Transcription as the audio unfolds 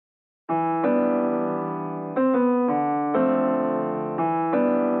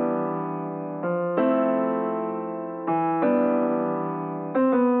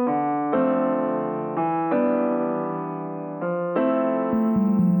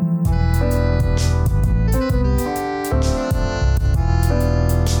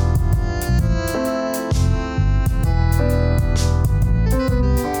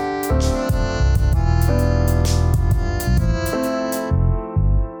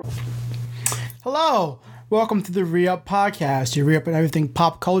Hello, welcome to the Re-Up Podcast. You re-up on everything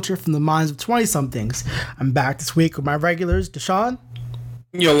pop culture from the minds of 20-somethings. I'm back this week with my regulars, Deshaun.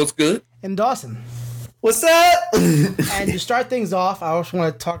 Yo, what's good? And Dawson. What's up? And to start things off, I also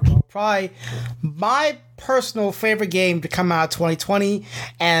want to talk about probably my personal favorite game to come out of 2020,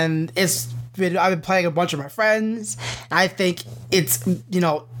 and I've been playing a bunch of my friends. I think it's,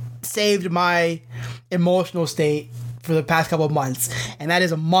 saved my emotional state for the past couple of months, and that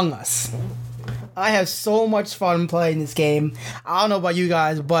is Among Us. I have so much fun playing this game. I don't know about you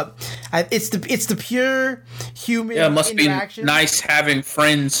guys, but it's the pure human interaction. Yeah, it must be nice having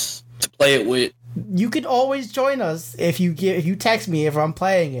friends to play it with. You can always join us if you text me if I'm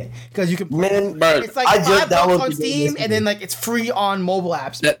playing it, because you can play. Man, it's like $5 on Steam, and then like it's free on mobile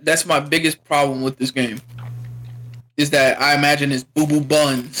apps. That's my biggest problem with this game. Is that I imagine it's boo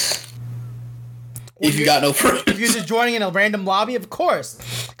buns. If you got no friends, if you're just joining in a random lobby, of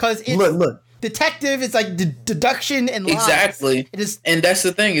course, because it's look. Detective is like deduction and lies. Exactly. And that's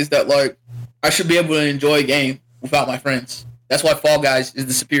the thing is that like I should be able to enjoy a game without my friends. That's why Fall Guys is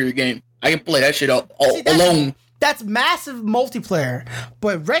the superior game. I can play that shit alone. That's massive multiplayer,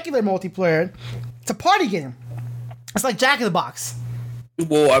 but regular multiplayer, it's a party game. It's like Jack in the Box.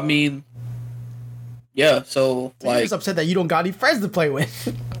 Well, I mean, yeah. So like, you're just upset that you don't got any friends to play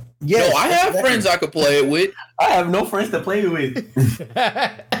with. Yes, no, I have friends I could play it with. I have no friends to play with.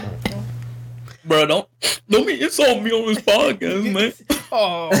 Bro, don't be insulting me on this podcast, man.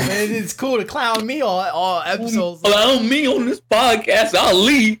 Oh, man, it's cool to clown me all episodes. Clown me on this podcast, I'll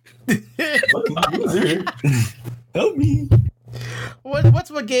leave. Help me.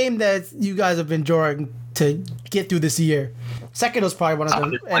 What's one game that you guys have been enjoying to get through this year? Second was probably one of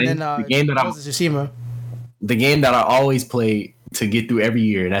them, and then the game that Tsushima. The game that I always play to get through every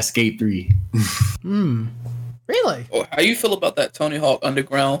year, and that's Skate 3. Really? Oh, how you feel about that Tony Hawk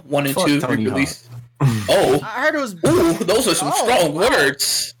Underground 1 and 2 release? Oh, I heard it was. Ooh, those are some strong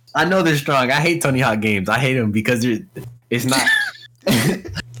words. I know they're strong. I hate Tony Hawk games. I hate them because it's not.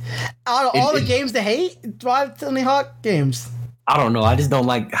 Out of all the games to hate, drive Tony Hawk games. I don't know. I just don't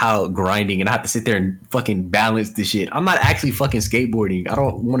like how grinding and I have to sit there and fucking balance the shit. I'm not actually fucking skateboarding. I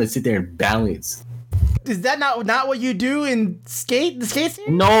don't want to sit there and balance. Is that not what you do in the skate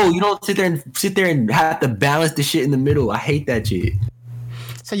scene? No, you don't sit there and have to balance the shit in the middle. I hate that shit.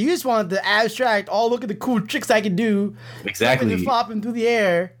 So you just wanted the abstract, look at the cool tricks I can do. Exactly. Just flopping through the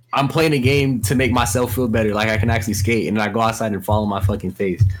air. I'm playing a game to make myself feel better, like I can actually skate, and then I go outside and fall on my fucking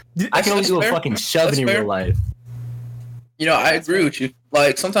face. I can only do a fucking shoving in real life. You know, I agree with you.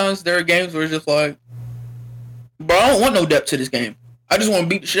 Like, sometimes there are games where it's just like, bro, I don't want no depth to this game. I just want to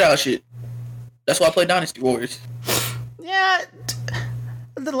beat the shit out of shit. That's why I play Dynasty Warriors. Yeah,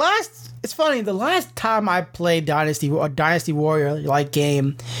 it's funny. The last time I played Dynasty Warrior like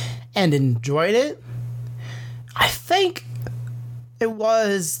game and enjoyed it, I think it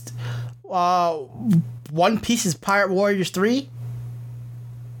was One Piece's Pirate Warriors 3.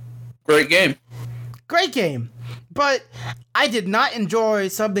 Great game. But I did not enjoy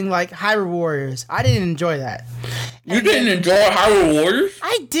something like Hyrule Warriors. I didn't enjoy that. You didn't enjoy Hyrule Warriors?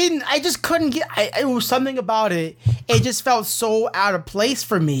 I didn't. I just couldn't get... it was something about it. It just felt so out of place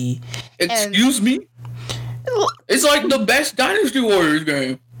for me. Excuse me? It's like the best Dynasty Warriors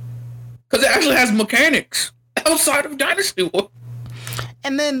game. Because it actually has mechanics outside of Dynasty Warriors.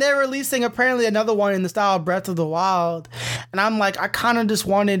 And then they're releasing apparently another one in the style of Breath of the Wild. And I'm like, I kind of just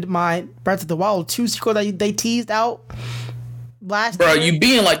wanted my Breath of the Wild 2 sequel that they teased out last year. Bro, you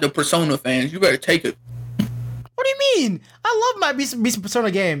being like the Persona fans, you better take it. What do you mean? I love my recent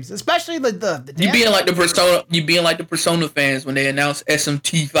Persona games, especially the you being like the Persona fans when they announced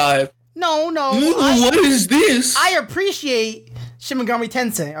SMT5. No. Ooh, what is this? I appreciate Shin Megami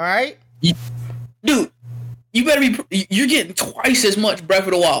Tensei, all right? Dude, you're getting twice as much Breath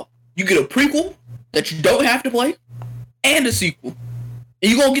of the Wild. You get a prequel that you don't have to play, and a sequel.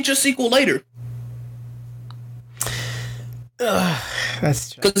 And you're going to get your sequel later.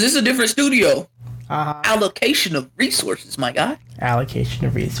 That's true. Because this is a different studio. Allocation of resources, my guy. Allocation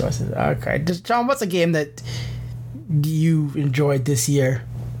of resources. Okay. John, what's a game that you enjoyed this year?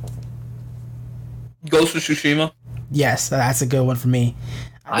 Ghost of Tsushima. Yes, that's a good one for me.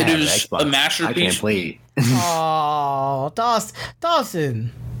 It is a masterpiece. I can't play it. Oh,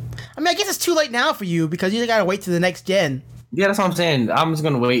 Dawson. I mean, I guess it's too late now for you because you gotta wait to the next gen. Yeah, that's what I'm saying. I'm just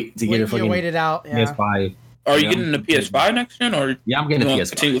gonna wait to get a fucking wait it out. Yeah. PS5. Are you getting the PS5 next gen, or yeah, I'm getting a PS5.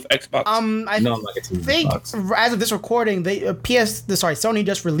 Continue with Xbox. I think as of this recording, Sony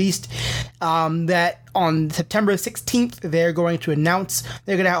just released that on September 16th they're going to announce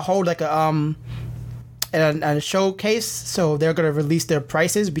they're gonna hold like a a showcase, so they're gonna release their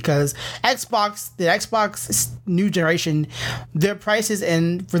prices because the Xbox new generation, their prices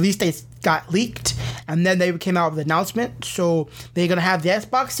and release dates got leaked, and then they came out with an announcement. So they're gonna have the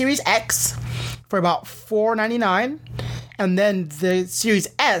Xbox Series X for about $499, and then the Series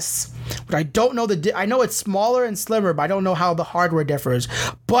S, which I don't know I know it's smaller and slimmer, but I don't know how the hardware differs.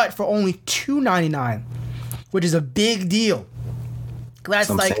 But for only $299, which is a big deal.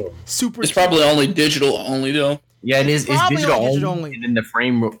 That's like super. It's probably only digital only though. Yeah, it is. It's digital only. And then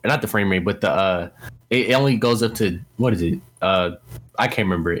not the frame rate, but it only goes up to, what is it? I can't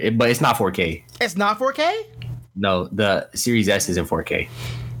remember it, but it's not 4K. It's not 4K? No, the Series S isn't 4K.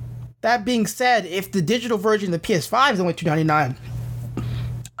 That being said, if the digital version of the PS5 is only $299,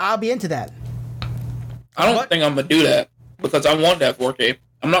 I'll be into that. I don't think I'm gonna do that because I want that 4K.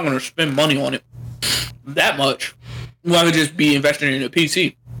 I'm not gonna spend money on it that much. Well, I could just be investing in a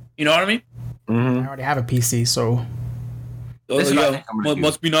PC. You know what I mean? I already have a PC, so. This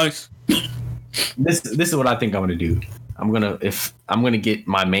Must be nice. This is what I think I'm gonna do. I'm gonna get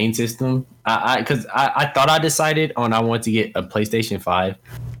my main system. Because I thought I decided on I want to get a PlayStation 5,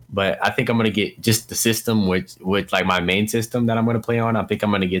 but I think I'm gonna get just the system with like my main system that I'm gonna play on. I think I'm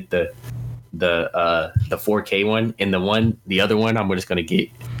gonna get the 4K one, and the other one I'm just gonna get.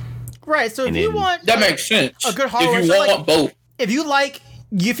 Right, so if you want that makes sense. A good hardware, if you want both.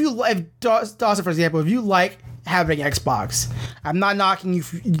 If Dawson, for example, if you like having an Xbox, I'm not knocking you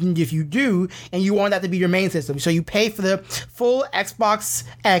if you do, and you want that to be your main system. So you pay for the full Xbox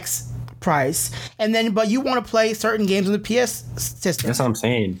X price, but you want to play certain games on the PS system. That's what I'm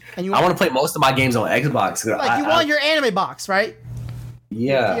saying. And I want to play most of my games on Xbox. Like you want your anime box, right?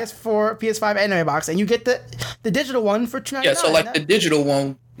 Yeah. PS4, PS5 anime box, and you get the digital one for $299. Yeah, so like the digital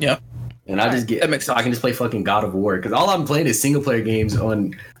one, yeah. And I just get so I can just play fucking God of War, because all I'm playing is single player games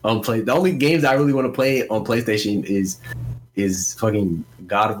on play. The only games I really want to play on PlayStation is fucking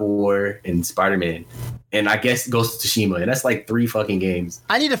God of War and Spider-Man, and I guess Ghost of Tsushima, and that's like 3 fucking games.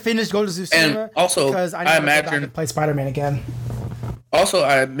 I need to finish Ghost of Tsushima, and also because I imagine to play Spider-Man again. Also,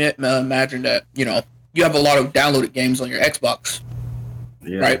 I imagine that you have a lot of downloaded games on your Xbox,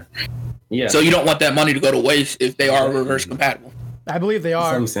 right? Yeah. So you don't want that money to go to waste if they are reverse compatible. I believe they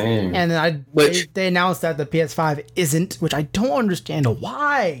are. That's what I'm saying. And they announced that the PS5 isn't, which I don't understand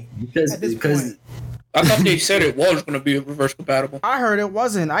why. Because I thought they said it was going to be reverse compatible. I heard it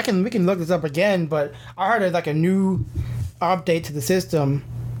wasn't. We can look this up again, but I heard it's like a new update to the system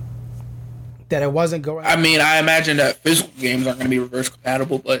that it wasn't going. I mean, I imagine that physical games aren't going to be reverse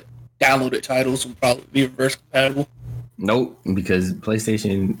compatible, but downloaded titles will probably be reverse compatible. Nope, because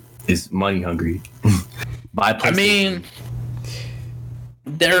PlayStation is money hungry. Buy PlayStation. I mean,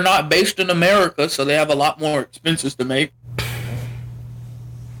 they're not based in America, so they have a lot more expenses to make.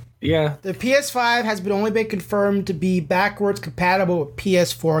 Yeah. The PS5 has only been confirmed to be backwards compatible with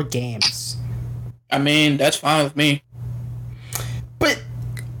PS4 games. I mean, that's fine with me. But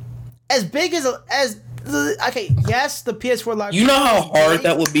as big as okay, yes, the PS4 live. You know how hard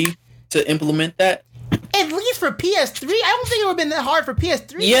that would be to implement that? At least for PS3, I don't think it would have been that hard for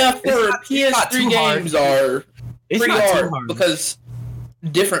PS3. Yeah, for PS3 games are pretty hard because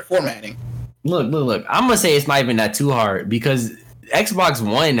different formatting. Look. I'm gonna say it's not even that too hard because Xbox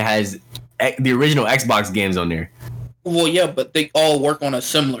One has the original Xbox games on there. Well, yeah, but they all work on a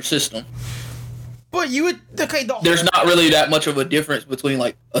similar system. But you would there's not really that much of a difference between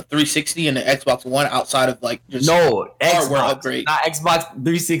like a 360 and the Xbox One outside of like just hardware Xbox, upgrade. Not Xbox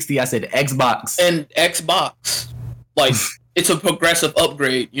 360. I said Xbox. And Xbox, like it's a progressive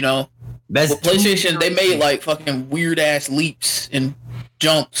upgrade. That's with PlayStation. They made like fucking weird ass leaps and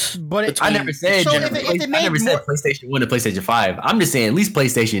jumps. But I never said PlayStation 1 to PlayStation 5. I'm just saying at least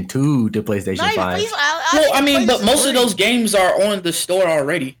PlayStation 2 to PlayStation 5. Well, I mean, but most of those games are on the store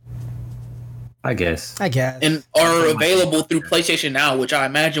already. I guess. And are available through PlayStation Now, which I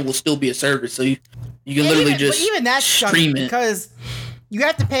imagine will still be a service. So you can literally just even that's stream it. Because you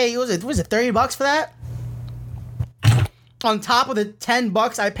have to pay, was it $30 for that? On top of the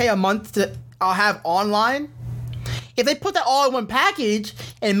 $10 I pay a month I'll have online. If they put that all in one package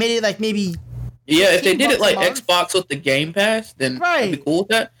and made it like maybe if they did it like Xbox with the Game Pass, then I'd be cool with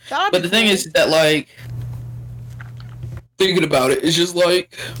that. But the thing is that like thinking about it, it's just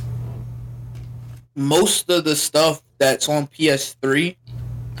like most of the stuff that's on PS3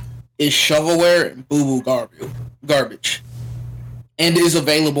 is shovelware and boo-boo garbage. And is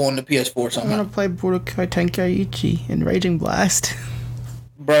available on the PS4 somehow. I want to play Budokai Tenkaichi and Raging Blast.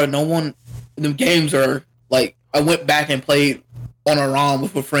 Bro, them games are like, I went back and played on a ROM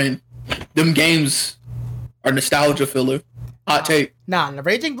with a friend. Them games are nostalgia filler. Hot take. Nah, the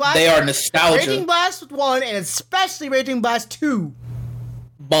Raging Blast. They are nostalgia. Raging Blast 1 and especially Raging Blast 2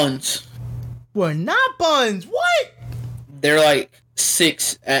 Buns. were not buns. What? They're like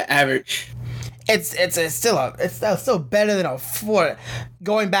 6 at average. It's still better than a 4.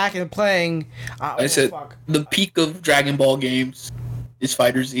 Going back and playing. I said the peak of Dragon Ball games is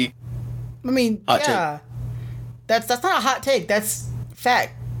Fighter Z. I mean, Hot yeah, that's not a hot take. That's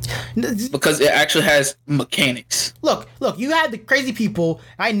fact. Because it actually has mechanics. Look, you had the crazy people,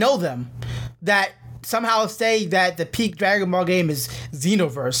 I know them, that somehow say that the peak Dragon Ball game is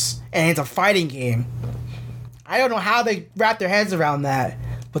Xenoverse, and it's a fighting game. I don't know how they wrap their heads around that,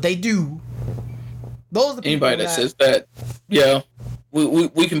 but they do. Those are the people Anybody that says that, yeah,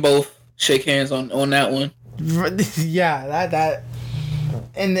 we can both shake hands on that one. Yeah, that.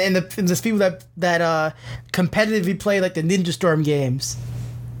 And the people that competitively play like the Ninja Storm games.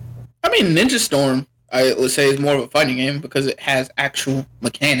 I mean, Ninja Storm, I would say, is more of a fighting game because it has actual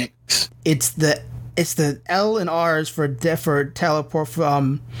mechanics. It's the L and R's for teleport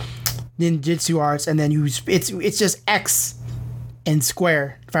from ninjutsu arts, and then it's just X and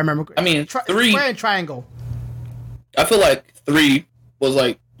square, if I remember. I mean, 3 square and triangle. I feel like 3 was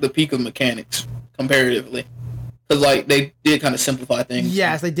like the peak of mechanics comparatively, because like they did kind of simplify things.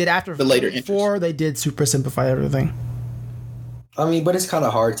 Yes, they did. After the later 4, they did super simplify everything. I mean, but it's kind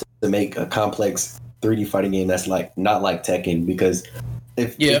of hard to make a complex 3D fighting game that's like not like Tekken, because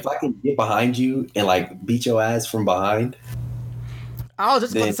if I can get behind you and like beat your ass from behind. I was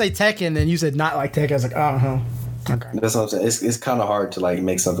just about to say Tekken, and you said not like Tekken. I was like, oh, okay. That's what I'm saying. It's kind of hard to like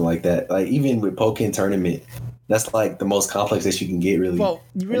make something like that. Like even with Pokken Tournament, that's like the most complex that you can get. Really, well,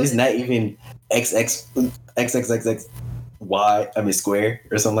 it's not even XXXY. I mean square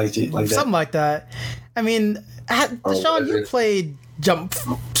or something like that. Something like that. I mean, Deshaun, you played Jump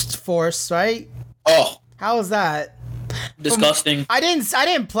Force, right? Oh, how was that? Disgusting. I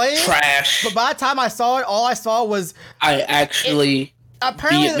didn't play it. Trash. But by the time I saw it, all I saw was I actually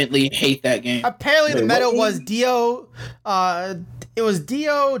vehemently hate that game. Apparently, the meta was Dio. It was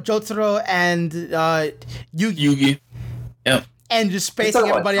Dio, Jotaro, and Yugi. Yep. And just spacing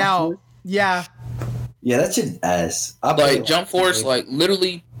everybody out. Yeah. Yeah, that shit ass. Like Jump Force, like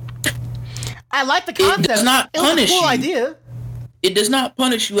literally. I like the concept. It does not punish you. It was a cool idea. It does not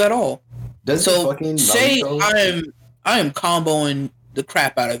punish you at all. So say I am comboing the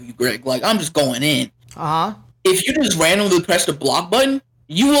crap out of you, Greg. Like I'm just going in. If you just randomly press the block button,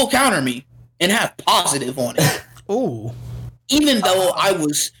 you will counter me and have positive on it. Ooh. Even though I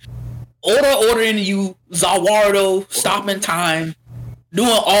was ordering you Zawardo, stopping time, doing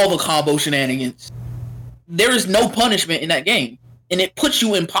all the combo shenanigans. There is no punishment in that game. And it puts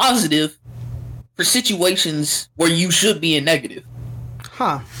you in positive for situations where you should be in negative.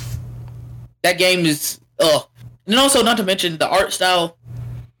 Huh. That game is and also not to mention the art style,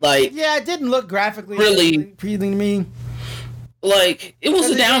 like yeah, it didn't look graphically really appealing to me. Like it was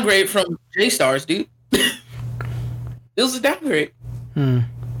a downgrade from J-Stars, dude. It was a downgrade. And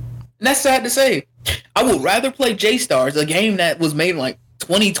that's sad to say. I would rather play J-Stars, a game that was made in like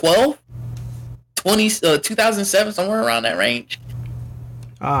 2012, 2007, somewhere around that range.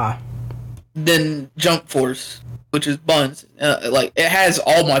 Than Jump Force, which is buns. Like it has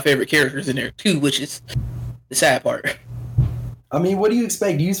all my favorite characters in there too, which is the sad part. I mean, what do you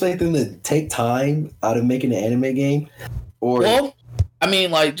expect? Do you expect them to take time out of making an anime game? Or well, I mean,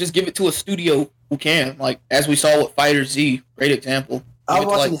 like just give it to a studio who can. Like as we saw with Fighter Z, great example. I was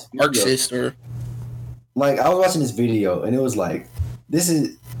watching this video. Arcsys or like I was watching this video and it was like this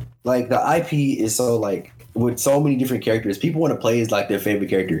is like the IP is so like with so many different characters. People want to play as like their favorite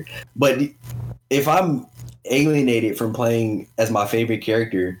character, but if I'm alienated from playing as my favorite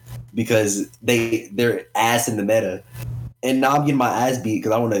character because they're ass in the meta, and now I'm getting my ass beat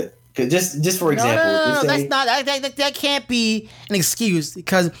because I want to. Just for example, no, that's not that can't be an excuse,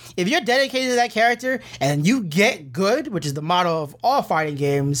 because if you're dedicated to that character and you get good, which is the motto of all fighting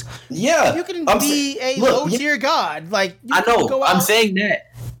games, yeah, you can be a low tier god. Like I know, I'm saying that.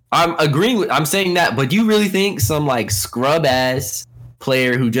 I'm saying that, but do you really think some like scrub ass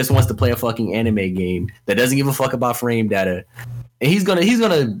player who just wants to play a fucking anime game that doesn't give a fuck about frame data, and he's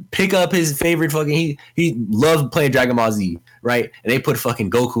gonna pick up his favorite fucking he loves playing Dragon Ball Z, right? And they put fucking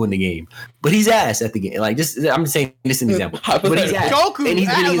Goku in the game, but he's ass at the game. Like I'm just saying this is an example, but he's ass, Goku, and he's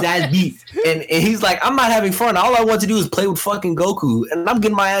getting his ass beat, and he's like, I'm not having fun. All I want to do is play with fucking Goku, and I'm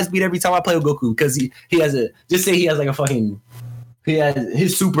getting my ass beat every time I play with Goku because he has a just say he has like a fucking he has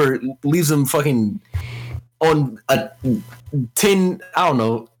his super leaves him fucking on a 10, I don't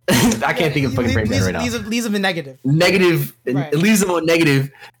know, I can't think of fucking breakdown right now. Leaves him in negative. Negative, Right. it leaves him on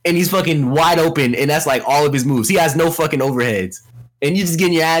negative, and he's fucking wide open, and that's like all of his moves. He has no fucking overheads, and you just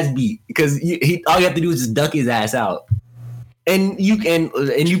getting your ass beat because all you have to do is just duck his ass out. And you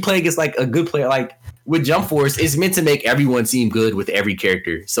play against like a good player, like with Jump Force, it's meant to make everyone seem good with every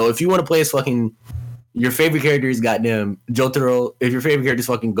character. So if you want to play as fucking your favorite character is goddamn Jotaro, if your favorite character is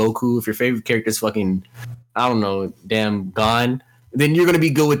fucking Goku, if your favorite character is fucking, I don't know, damn Gon, then you're gonna be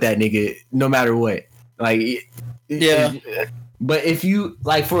good with that nigga no matter what. Like, Yeah. But if you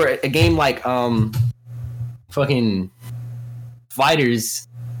like for a game like fucking Fighters,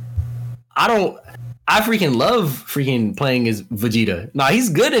 I freaking love freaking playing as Vegeta. Nah, he's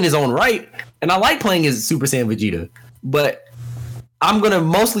good in his own right, and I like playing as Super Saiyan Vegeta. But I'm gonna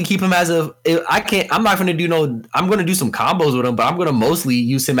mostly keep him as I'm not gonna do I'm gonna do some combos with him, but I'm gonna mostly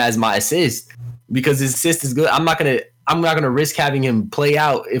use him as my assist because his assist is good. I'm not gonna risk having him play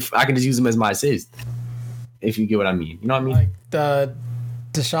out if I can just use him as my assist. If you get what I mean, you know what I mean? Like the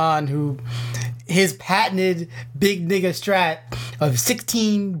Deshaun, who his patented big nigga strat of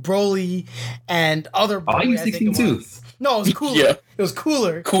 16 Broly and other. Oh, I used 16 too. No, it was cooler. Yeah. It was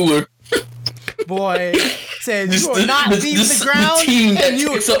cooler. Cooler. Boy said you are not leaving the ground, the team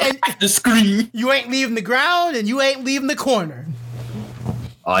and the screen. You ain't leaving the ground, and you ain't leaving the corner.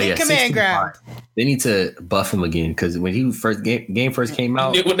 Oh yeah, command grab. They need to buff him again because when he first game first came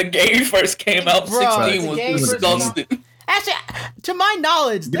out, When the game first came out, Bro, 16 was disgusting. Actually, to my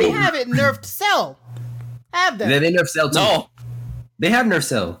knowledge, they haven't nerfed Cell. Have they? They nerfed Cell too. No. They have nerfed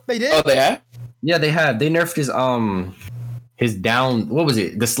Cell. They did? Oh, they have? Yeah, they have. They nerfed his down. What was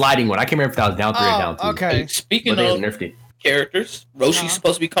it? The sliding one. I can't remember if that was down 3 or down 2. Okay. Hey, speaking But they of nerfed it. characters, Roshi's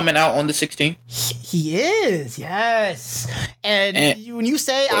supposed to be coming out on the 16th. He is, yes. And when you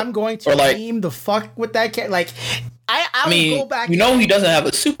say I'm going to like- team the fuck with that cat, like I mean, will go back. you know he doesn't have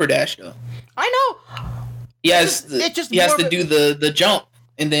a super dash though. I know. He has it's he has more to of do the jump,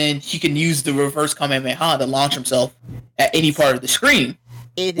 and then he can use the reverse Kamehameha to launch himself at any part of the screen.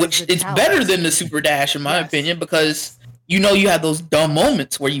 Which it's better than the super dash in my opinion, because you know you have those dumb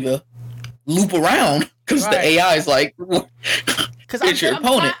moments where you loop around because the AI is like, because it's your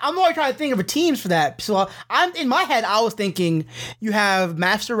opponent. I'm only trying to think of a teams for that. So I'm in my head. I was thinking you have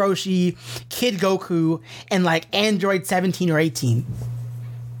Master Roshi, Kid Goku, and like Android 17 or 18.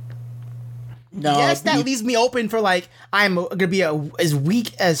 No, yes, that leaves me open for like I'm gonna be as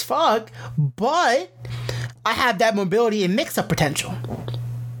weak as fuck, but I have that mobility and mix-up potential.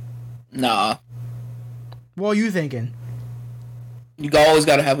 Nah, What are you thinking? you always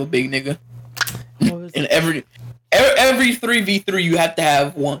got to have a big nigga. In every 3v3, you have to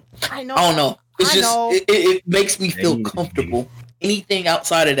have one. I know. I don't know. It's just know. it makes me feel comfortable. Anything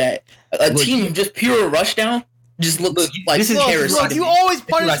outside of that, a team of just pure rushdown, just looks like this is Look, you always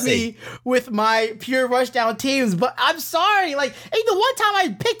punish me me with my pure rushdown teams, but I'm sorry. Like, hey, the one time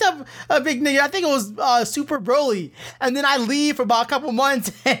I picked up a big nigga, I think it was Super Broly, and then I leave for about a couple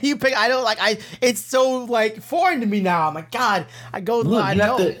months, and you pick. I don't like. It's so like foreign to me now. I'm like, God, I go. Look, I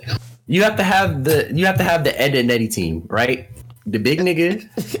know. You have to have the Ed and Eddie team, right? The big nigga,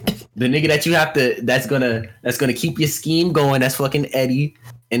 the nigga that you have to that's gonna keep your scheme going. That's fucking Eddie,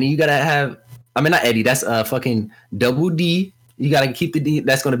 and then you gotta have. I mean, not Eddie. That's fucking Double D. You gotta keep the D.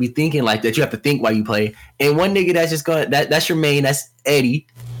 That's gonna be thinking like that. You have to think while you play. And one nigga that's just gonna that's your main. That's Eddie,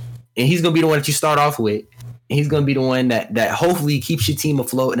 and he's gonna be the one that you start off with. And he's gonna be the one that hopefully keeps your team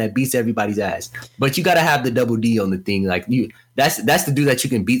afloat and that beats everybody's ass. But you gotta have the Double D on the thing. Like you, that's the dude that you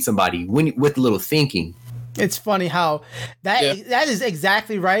can beat somebody with a little thinking. It's funny how that is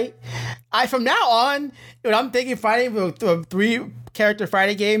exactly right. From now on, when I'm thinking fighting with 3-character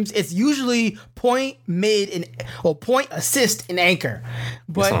fighting games, it's usually point, mid, point, assist, and anchor.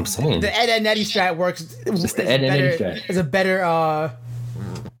 But that's what I'm saying. The Ed and Eddie strat works. It's the Ed and Eddie strat. It's a better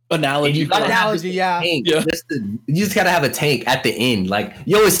analogy. You just gotta have a tank at the end. Like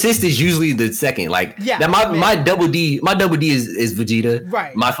your assist is usually the second. Like my double D is Vegeta.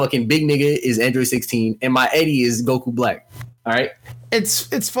 Right. My fucking big nigga is Android 16, and my Eddie is Goku Black. All right.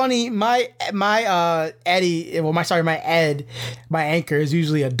 It's funny. My Eddie. Well, my Ed. My anchor is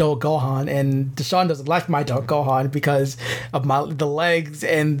usually adult Gohan, and Deshaun doesn't like my adult Gohan because of the legs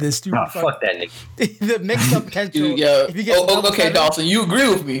and the stupid. Oh, fuck that nigga. The mixed up potential. Dude, yeah. If you get Okay, Dawson, you agree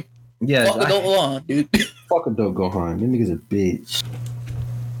with me? Yeah. Fuck adult Gohan, dude. Fuck adult Gohan. That nigga's a bitch.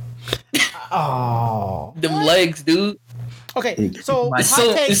 Oh, them legs, dude. Okay, so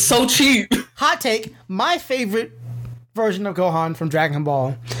It's so cheap. Hot take. My favorite version of Gohan from Dragon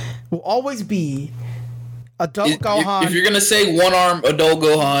Ball will always be adult Gohan. If you're gonna say one arm adult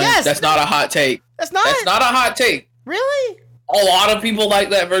Gohan, Yes, that's not a hot take. That's not. That's not a hot take. Really? A lot of people like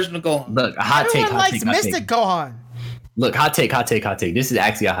that version of Gohan. Look, a hot take. Everyone likes Mystic Gohan. Look, hot take. This is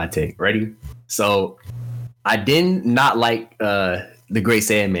actually a hot take. Ready? So, I did not like the Great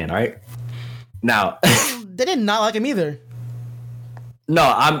Saiyaman. All right. Now, they did not like him either. No,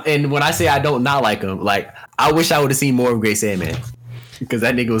 and when I say I don't not like him, like I wish I would have seen more of Great Saiyaman because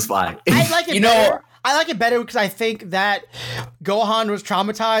that nigga was fine. I like it better. I like it better because I think that Gohan was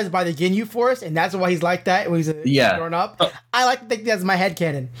traumatized by the Ginyu Force, and that's why he's like that when he's growing up. I like to think that's my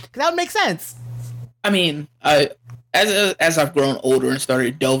headcanon because that would make sense. I mean, as I've grown older and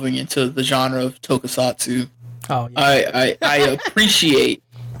started delving into the genre of tokusatsu, I appreciate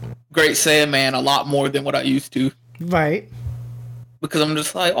Great Saiyaman a lot more than what I used to. Right. Because I'm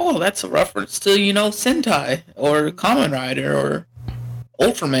just like, oh, that's a reference to, Sentai or Kamen Rider or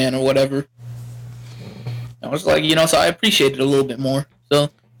Ultraman or whatever. I was like, so I appreciate it a little bit more. So,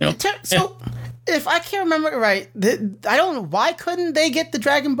 So, if I can't remember right, I don't know, why couldn't they get the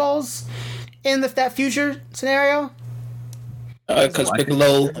Dragon Balls in that future scenario? Because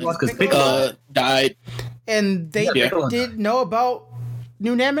Piccolo died. And they didn't know about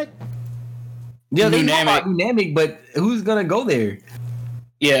New Namek? Yeah, they know about New Namek, but who's going to go there?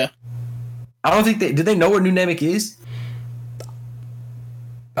 Yeah. I don't think do they know where New Namek is?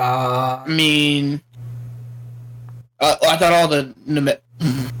 I mean, I thought all the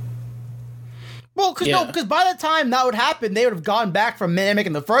well, because by the time that would happen, they would have gone back from Namek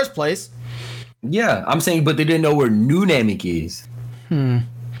in the first place. Yeah, I'm saying, but they didn't know where New Namek is.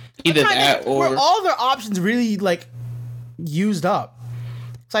 Either that or were all their options really used up.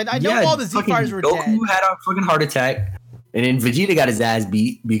 So I know all the Z fighters were dead. Goku had a fucking heart attack, and then Vegeta got his ass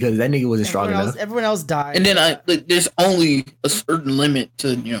beat because that nigga wasn't strong enough. Everyone else died. And then there's only a certain limit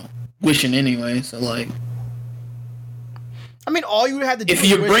to wishing anyway. So I mean, all you would have to do if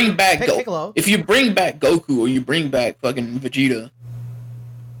you bring back Goku or you bring back fucking Vegeta,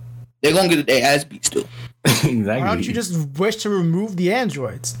 they're gonna get their ass beat still. Exactly. Why don't you just wish to remove the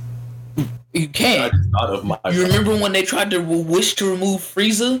androids? You can't. You remember when they tried to wish to remove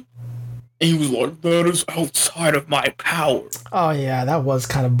Frieza? And he was like, that is outside of my power. Oh, yeah, that was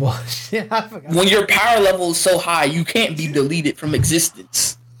kind of bullshit. I forgot. When your power level is so high, you can't be deleted from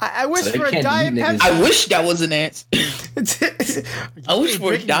existence. I wish for a Diet Pepsi. I wish that was an answer. I wish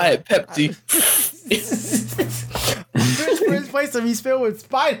for a Diet Pepsi. First place to be filled with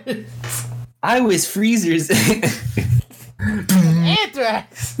spiders. I wish freezers.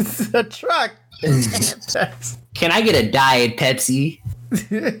 Anthrax. A truck. Anthrax. Can I get a Diet Pepsi?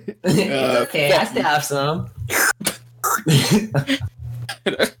 Okay, I still have some.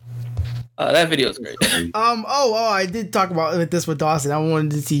 That video is great. I did talk about this with Dawson. I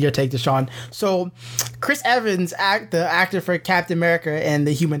wanted to see your take, Deshaun. So, Chris Evans, the actor for Captain America and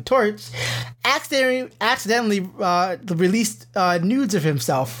the Human Torch, accidentally released nudes of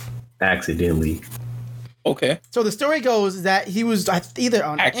himself. Accidentally. Okay. So the story goes that he was either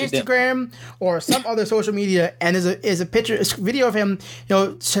on Instagram or some other social media, and there's a video of him,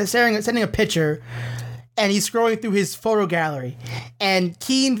 sending a picture, and he's scrolling through his photo gallery, and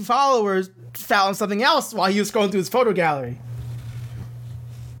keen followers found something else while he was scrolling through his photo gallery,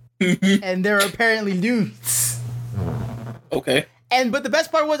 and there are apparently nudes. Okay. But the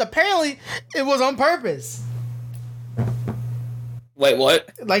best part was apparently it was on purpose. Wait, what?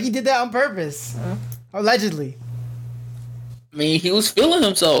 Like he did that on purpose. Allegedly. I mean, he was feeling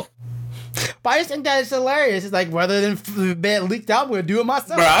himself. But I just think that it's hilarious. It's like, rather than being leaked out, we'll do it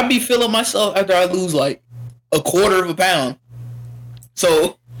myself. Bro, I'd be feeling myself after I lose like a quarter of a pound.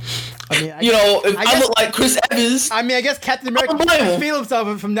 So, if I look like Chris Evans. I mean, I guess Captain America can feel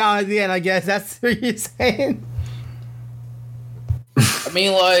himself from now to the end, I guess. That's what you're saying. I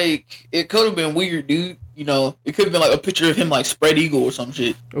mean, like, it could have been weird, dude. It could have been like a picture of him like spread eagle or some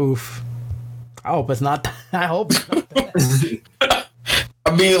shit. Oof. I hope it's not. I hope it's not that.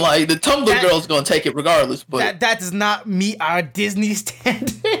 I mean, like, the Tumblr girl's gonna take it regardless, but that does not meet our Disney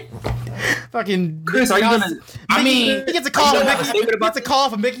standard. Fucking Chris, are you gonna? I mean, he gets a call. Gets a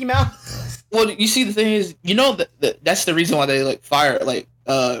call from Mickey Mouse. Well, you see, the thing is, that's the reason why they fired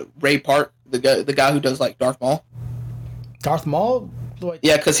Ray Park, the guy who does Darth Maul. Darth Maul.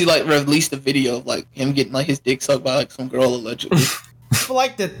 Yeah, because he released a video of him getting his dick sucked by some girl allegedly.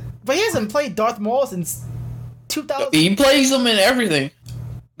 But he hasn't played Darth Maul since 2000. He plays him in everything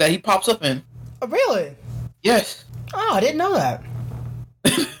that he pops up in. Oh, really? Yes. Oh, I didn't know that.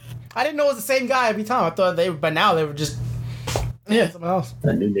 I didn't know it was the same guy every time. I thought by now they were just someone else.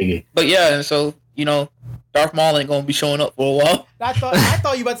 That new nigga. But yeah, and so Darth Maul ain't gonna be showing up for a while. I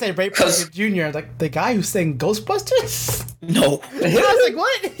thought you were about to say Ray Park Jr., like the guy who sang Ghostbusters. No. I was like,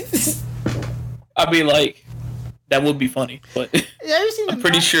 what? I mean, That would be funny, but I'm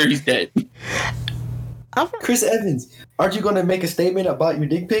pretty sure he's dead. Chris Evans, aren't you going to make a statement about your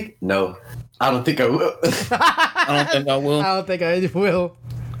dick pic? No, I don't think I will. I don't think I will. I don't think I will.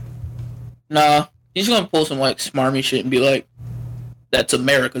 Nah, he's gonna pull some like smarmy shit and be like, "That's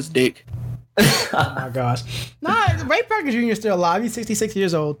America's dick." Oh my gosh. Nah, Ray Parker Jr. is still alive. He's 66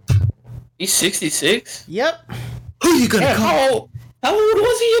 years old. He's 66. Yep. Who you gonna call? How old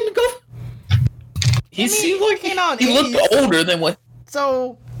was he in the go? He seemed like he looked older than what.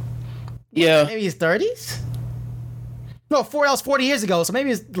 So. Yeah. Maybe his 30s? No, that was 40 years ago, so maybe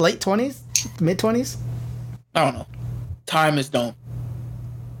his late 20s? Mid 20s? I don't know. Time is dumb.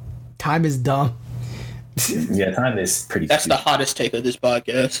 Time is dumb. Yeah, time is pretty. That's stupid. the hottest take of this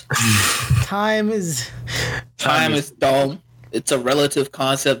podcast. Time is dumb. It's a relative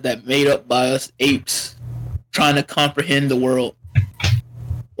concept that made up by us apes trying to comprehend the world.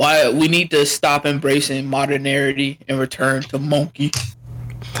 Why we need to stop embracing modernity and return to Monke.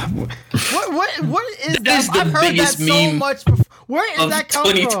 What is that? Is the I've heard that biggest so meme much before. Where is that come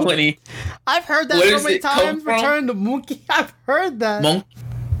 2020. from? I've heard that Where so does many it come times. from? Return to Monkey. I've heard that.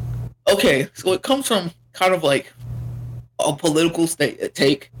 Okay, so it comes from kind of like a political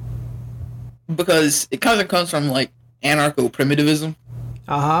take, because it kind of comes from like anarcho-primitivism,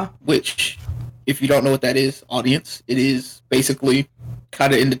 which, if you don't know what that is, audience, it is basically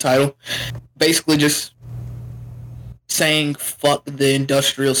kind of in the title, basically just saying fuck the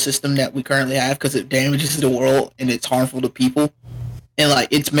industrial system that we currently have because it damages the world and it's harmful to people, and like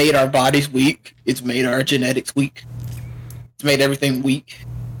it's made our bodies weak, it's made our genetics weak, it's made everything weak.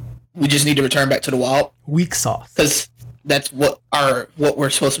 We just need to return back to the wild. Weak sauce. Because that's what we're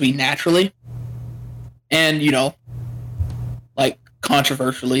supposed to be naturally. And, you know, like,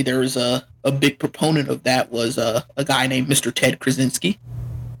 controversially, there was a big proponent of that was a guy named Mr. Ted Krasinski,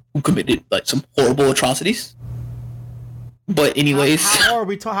 who committed, like, some horrible atrocities. But anyways... How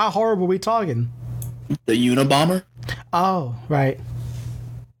horrible are we talking? The Unabomber. Oh, right.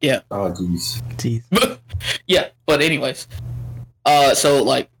 Yeah. Oh, jeez. Yeah, but anyways... so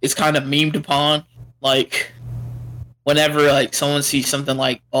like it's kind of memed upon, like whenever like someone sees something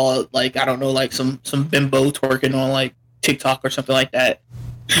like like I don't know, like some bimbo twerking on like TikTok or something like that.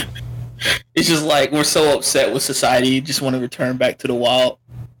 It's just like we're so upset with society, just want to return back to the wild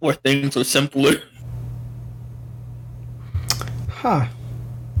where things are simpler. Huh.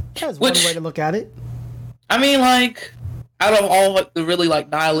 That's one way to look at it. I mean, like out of all like the really like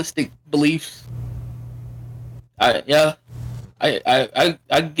nihilistic beliefs, I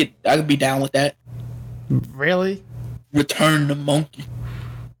could be down with that. Really? Return to Monke.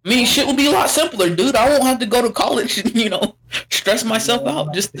 I mean, shit would be a lot simpler, dude. I won't have to go to college and, you know, stress myself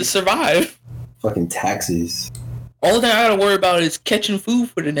out just to survive. Fucking taxes. All thing I gotta worry about is catching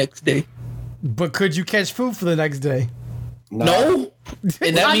food for the next day. But could you catch food for the next day? No.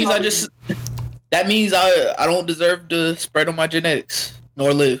 And that means I don't deserve to spread on my genetics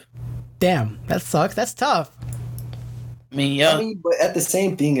nor live. Damn, that sucks. That's tough. I mean, yeah. But at the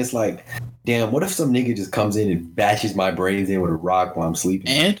same thing, it's like, damn, what if some nigga just comes in and bashes my brains in with a rock while I'm sleeping?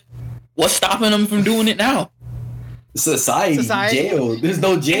 And what's stopping them from doing it now? Society. Jail. There's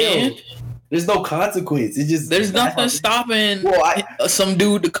no jail. And there's no consequence. It's just there's nothing stopping some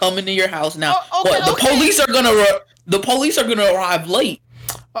dude to come into your house now. The police are gonna arrive late.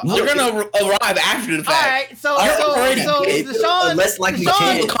 They're gonna arrive after the fact. Alright,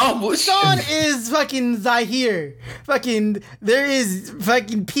 Sean is fucking Zahir. Fucking, there is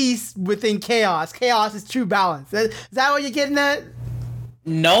fucking peace within chaos. Chaos is true balance. Is that what you're getting at?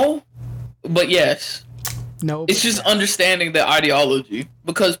 No, but yes. No. It's just understanding the ideology,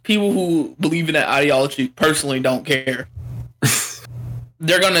 because people who believe in that ideology personally don't care.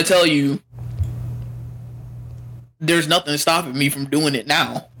 They're gonna tell you there's nothing stopping me from doing it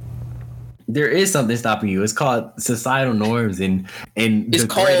now. There is something stopping you. It's called societal norms and it's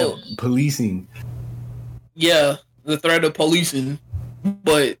called policing. Yeah, the threat of policing,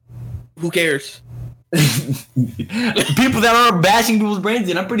 but who cares? People that are bashing people's brains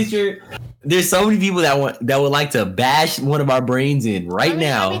in. I'm pretty sure there's so many people that would like to bash one of our brains in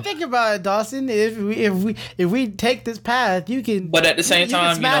now. I mean, think about it, Dawson. If we take this path, you can. But at the same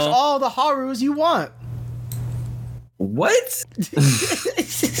time, you can smash all the horrors you want. What? Is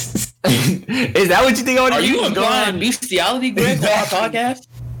that what you think? Are you implying bestiality, Greg, on our podcast?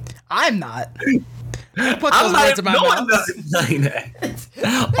 I'm not. Put those words in my mouth.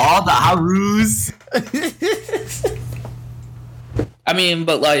 All the harus. I mean,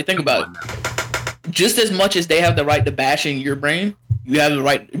 but like, think about it. Just as much as they have the right to bash in your brain, you have the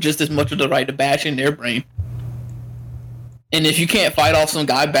right, just as much of the right to bash in their brain. And if you can't fight off some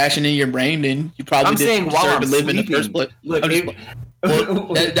guy bashing in your brain, then you probably didn't deserve to live in the first place. Look,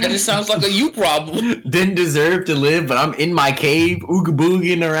 that just sounds like a you problem. Didn't deserve to live, but I'm in my cave, ooga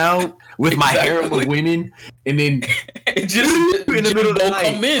boogieing around with my harem of women, and then just in the middle of the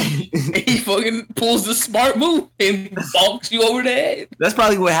night, come in, and he fucking pulls the smart move and bonks you over the head. That's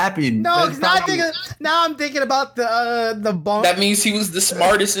probably what happened. No, now I'm thinking about the bonk. That means he was the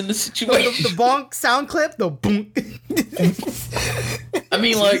smartest in the situation. The bonk sound clip, the bonk. I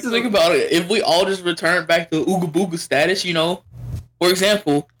mean, like, think about it. If we all just return back to ooga booga status, you know, for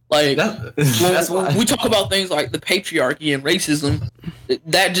example, like when we talk about things like the patriarchy and racism,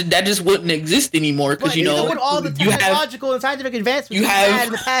 that just wouldn't exist anymore because you know all the technological and scientific advancements you have had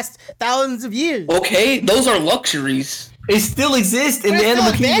in the past thousands of years. Okay, those are luxuries. It still exists in the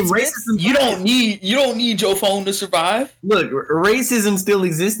animal kingdom. Racism. You don't need your phone to survive. Look, racism still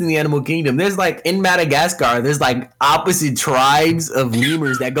exists in the animal kingdom. There's like in Madagascar, there's like opposite tribes of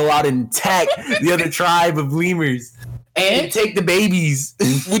lemurs that go out and attack the other tribe of lemurs. And take the babies.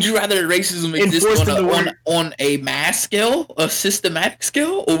 Would you rather racism exist on a mass scale, a systematic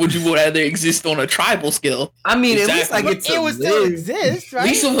scale, or would you rather exist on a tribal scale? I mean, exactly. At least it would still exist, right? At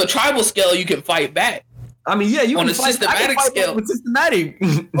least with a tribal scale, you can fight back. I mean, yeah, you on can a systematic scale. With systematic.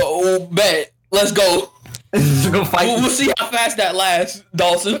 Oh, bet. Let's go. Let's go fight. We'll see how fast that lasts,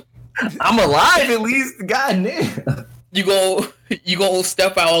 Dawson. I'm alive at least. God damn. You go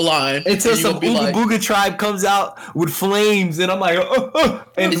step out of line until some Ooga Booga tribe comes out with flames, and I'm like,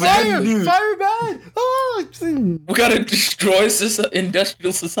 and fire bad. Oh, we gotta destroy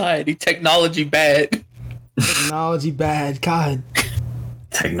industrial society. Technology bad. Technology bad. God.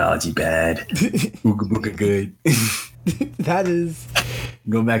 Technology bad. Ooga Booga good. That is.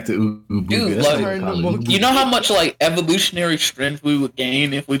 Go back to Ooga Booga. Dude, you know how much like evolutionary strength we would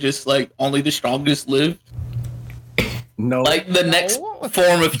gain if we just like only the strongest lived? No. Like the next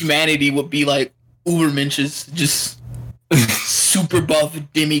form of humanity would be like Ubermenches, just super buff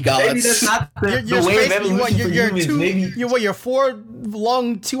demigods. Maybe that's not the way of evolution for humans. You're 4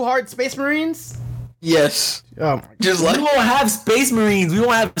 long 2-heart space marines? Yes. Oh my just like we won't have space marines. We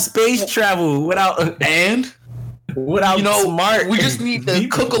won't have space travel without smart. We just need to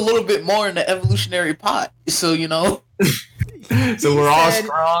cook a little bit more in the evolutionary pot. So So we're all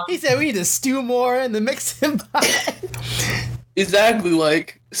strong. He said we need to stew more in the mixing pot. Exactly,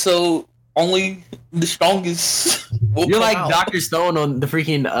 like, so only the strongest will You're like out. Dr. Stone on the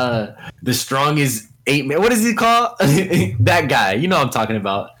freaking the strongest 8 man. What is he called? That guy. You know what I'm talking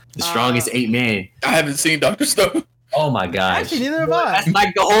about. The strongest 8 man. I haven't seen Dr. Stone. Oh my gosh. Actually, neither have I. That's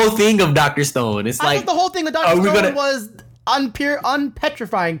like the whole thing of Dr. Stone. It's like the whole thing of Dr. Stone was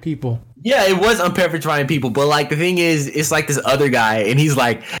unpetrifying people. Yeah, it was unpetrifying people, but like the thing is, it's like this other guy, and he's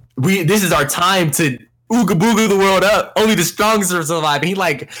like, this is our time to ooga booga the world up. Only the strongest will survive. And he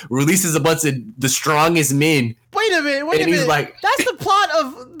like releases a bunch of the strongest men. Wait a minute. He's like, that's the plot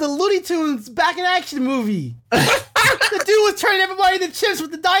of the Looney Tunes Back in Action movie. The dude was turning everybody into chimps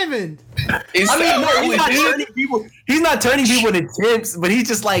with the diamond. He's not turning people into chimps, but he's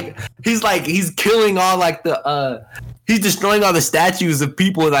just like he's killing all like the he's destroying all the statues of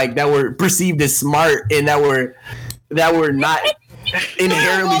people like that were perceived as smart and that were not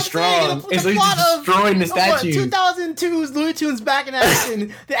inherently strong. And so he's just destroying the statues. 2002's Looney Tunes Back in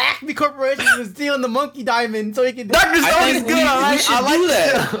Action. The Acme Corporation was stealing the monkey diamond so he could. Dr. Stone is good. I like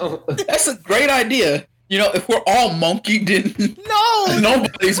that. That's a great idea. You know, if we're all monkey, then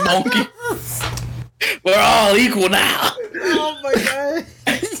nobody's monkey. We're all equal now. Oh my god.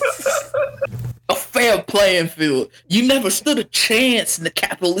 A fair playing field. You never stood a chance in the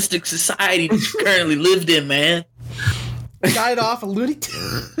capitalistic society that you currently lived in, man. Got it off a Looney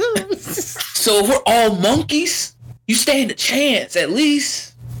Tunes. So if we're all monkeys, you stand a chance at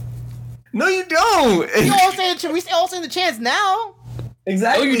least. No, you don't. We all stand a chance now.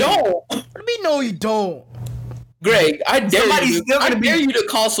 Exactly. No, you don't. What do you mean, no, you don't? Greg, I dare you to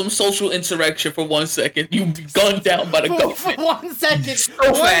cause some social insurrection for 1 second. You be gunned down by the government. For 1 second.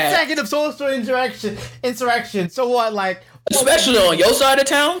 So 1 second of social insurrection. So what, like... Especially on your side of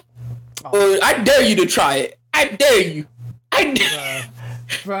town? Oh. I dare you to try it. I dare you. I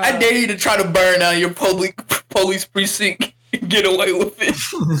dare you to try to burn down your police precinct and get away with it.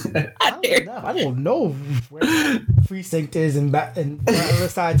 I don't know where the precinct is in the other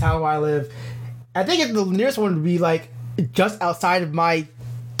side of town where I live. I think the nearest one would be like just outside of my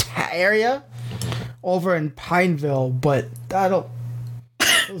area, over in Pineville. But I don't.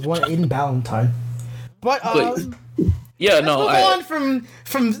 It was one in Ballantyne. But yeah, let's move on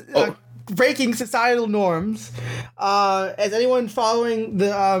from breaking societal norms. Is anyone following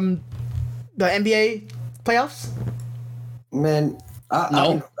the NBA playoffs? Man,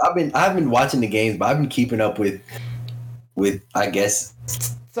 No. I've been watching the games, but I've been keeping up with I guess.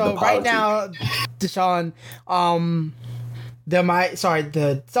 So right now, Deshaun, the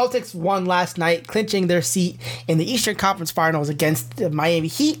Celtics won last night, clinching their seat in the Eastern Conference Finals against the Miami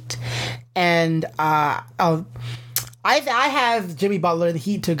Heat, and I have Jimmy Butler and the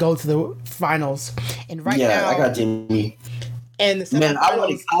Heat to go to the finals, and now I got Jimmy. And the man, I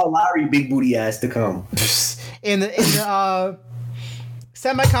want Kyle Lowry big booty ass to come in the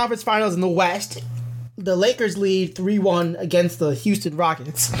semi-conference finals in the West. The Lakers lead 3-1 against the Houston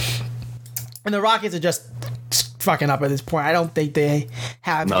Rockets. And the Rockets are just fucking up at this point. I don't think they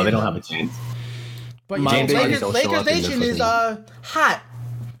have... No, they don't have a chance. But Lakers Nation is hot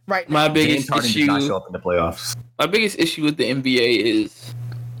right now. My biggest issue... not show up in the playoffs. My biggest issue with the NBA is...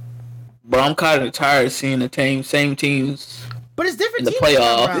 Bro, I'm kind of tired of seeing the same teams... But it's different in the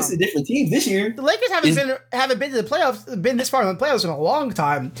playoffs. This is a different team this year. The Lakers haven't been to the playoffs, been this far in the playoffs in a long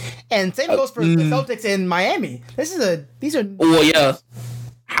time, and same goes for the Celtics in Miami. These are. Well, yeah.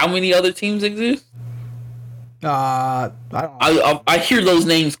 How many other teams exist? I don't know. I hear those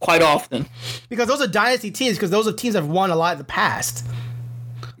names quite often because those are dynasty teams. Because those are teams that have won a lot in the past.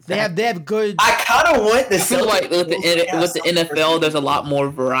 They have good. I kind of want the. I feel like with the NFL, there's a lot more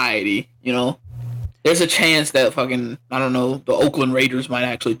variety. You know. There's a chance that I don't know, the Oakland Raiders might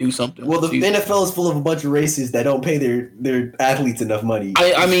actually do something. Well, the NFL is full of a bunch of races that don't pay their athletes enough money.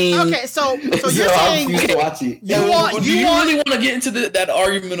 I mean... Okay, so you're saying... To watch it. Do you really want to get into that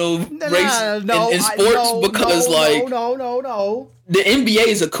argument of race in sports? Because, No. The NBA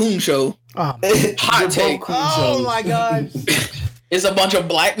is a coon show. Hot take. Oh, my God. It's a bunch of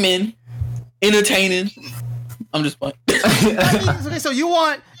black men entertaining... I'm just playing. Okay, so you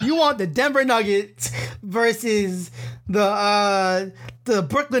want the Denver Nuggets versus the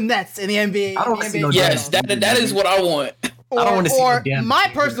Brooklyn Nets in the NBA? I don't want to see no yes, that is what I want. I don't want to see no damn my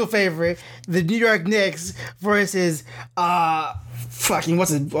personal favorite, the New York Knicks versus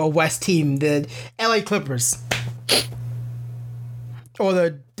what's a West team, the LA Clippers or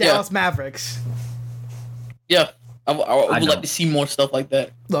the Dallas Mavericks. Yeah. I would like to see more stuff like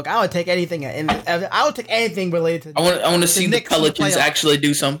that. Look, I would take anything. I would take anything related to. I want to see the Pelicans actually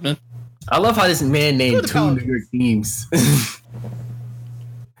do something. I love how this man named two New York teams.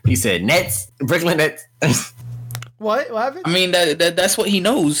 He said Nets, Brooklyn Nets. What happened? I mean that's what he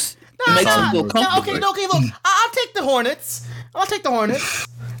knows. It makes him feel comfortable. Okay. Look, I'll take the Hornets.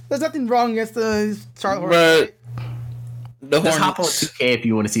 There's nothing wrong against the Charlotte Hornets. Right? The Hornets. Hop on 2K if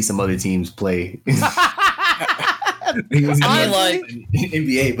you want to see some other teams play. I mean, like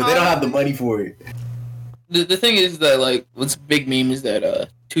NBA, but they don't have the money for it. The thing is that like what's big meme is that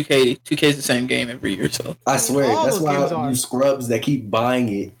 2K is the same game every year. So I swear that's why you scrubs that keep buying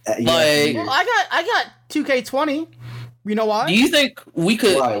it. Well, I got 2K20. You know why? Do you think we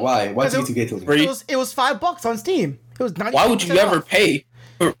could? Why 2K20? It was $5 on Steam. It was 90. Why would you ever pay?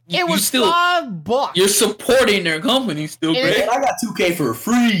 It was $5. You're supporting their company still, bro. I got 2K for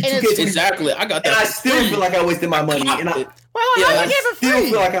free. 2K exactly. I got that. And I still feel like I wasted my money. How did you get it for free? I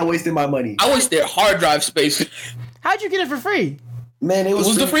still feel like I wasted my money. I wasted hard drive space. How'd you get it for free? Man, it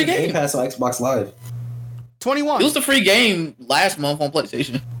was the free game pass on Xbox Live. 21. It was the free game last month on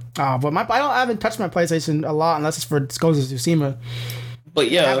PlayStation. But I haven't touched my PlayStation a lot unless it's for Ghost of Tsushima. But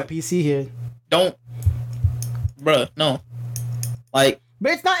yeah, I have a PC here. No. Like.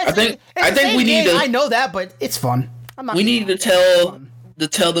 But it's not. I think we need to. I know that, but it's fun. We need to tell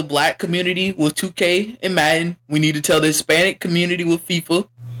the black community with 2K and Madden. We need to tell the Hispanic community with FIFA.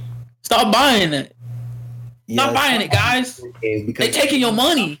 Stop buying it. Stop buying it, guys. They're taking your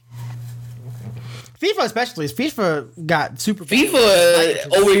money. FIFA especially. FIFA got super.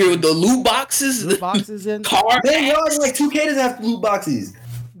 FIFA over here with the loot boxes. And card. Man, y'all like 2K doesn't have loot boxes.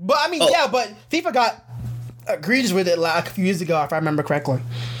 But I mean, yeah, but FIFA got egregious with it like a few years ago, if I remember correctly.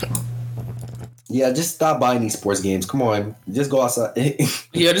 Yeah, just stop buying these sports games. Come on, just go outside.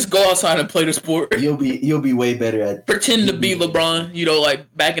 Yeah, just go outside and play the sport. You'll be way better at. Pretend to be LeBron. You know,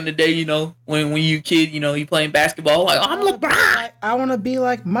 like back in the day. You know, when you kid, you know, you playing basketball. Like I'm LeBron. I want to be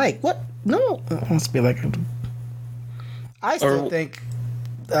like Mike. What? No, I want to be like. I still think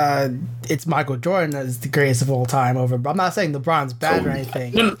it's Michael Jordan that is the greatest of all time. I'm not saying LeBron's bad or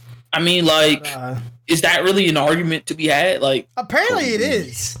anything. I mean, like, is that really an argument to be had? Like, apparently it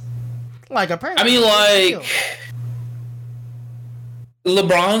is. Like, apparently. I mean, like,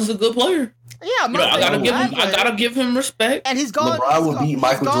 LeBron's a good player. Yeah, I gotta give him respect. And he's gone. LeBron will beat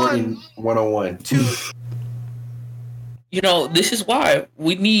Michael Jordan 1-on-1. You know, this is why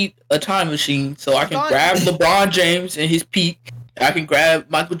we need a time machine so I can grab LeBron James in his peak. I can grab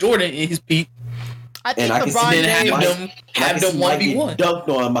Michael Jordan in his peak. I think And I can LeBron see James. have them Mike get 1v1. dunked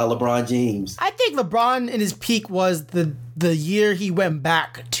on by LeBron James. I think LeBron in his peak was the year he went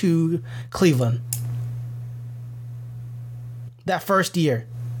back to Cleveland. That first year.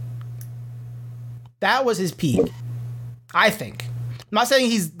 That was his peak. I think. I'm not saying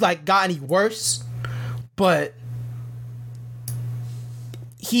he's like got any worse, but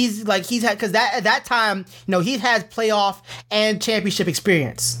he's had, because that at that time, he had playoff and championship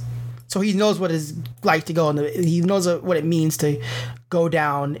experience. So he knows what it's like to go he knows what it means to go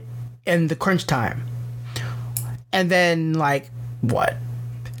down in the crunch time. And then, like, what?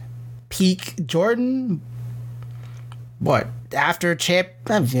 Peak Jordan? What? After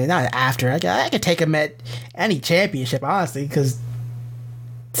not after. I could take him at any championship, honestly, because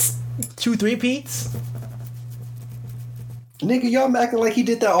 2 3-peats? Nigga, y'all acting like he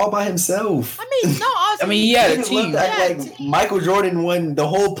did that all by himself. I mean, no, honestly. I mean, he had a team. Like Michael Jordan won the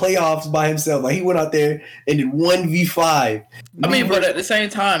whole playoffs by himself. Like he went out there and did 1v5. I mean, but at the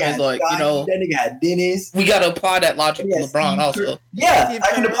same time, it's like, that nigga had Dennis. we got to apply that logic to LeBron also. Yeah,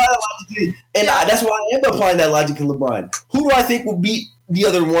 I can apply that logic to, and that's why I am applying that logic to LeBron. Who do I think will beat the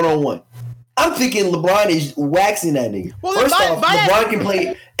other one-on-one? I'm thinking LeBron is waxing that nigga. Well, first off, LeBron can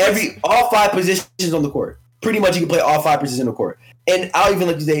play all 5 positions on the court. Pretty much, he can play all 5 positions on the court. And I'll even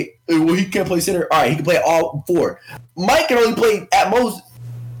let you say, well, he can't play center. All right, he can play all 4. Mike can only play at most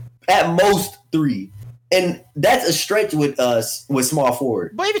 3. And that's a stretch with small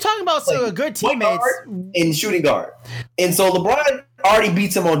forward. But if you're talking about good teammates and shooting guard. And so LeBron already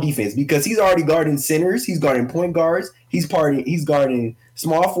beats him on defense because he's already guarding centers, he's guarding point guards, he's guarding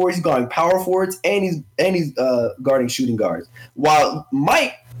small forwards, he's guarding power forwards, and he's guarding shooting guards. While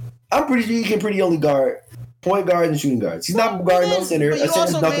Mike, I'm pretty sure he can only guard point guards and shooting guards. He's not guarding no center. You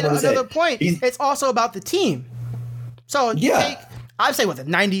also made another point. It's also about the team. So I'd say the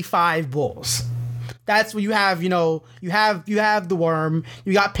 95 Bulls. That's where you have, you have the Worm,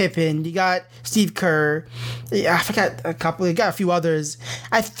 you got Pippen, you got Steve Kerr. I forgot a couple. You got a few others.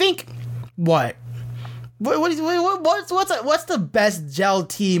 I think what's the best gel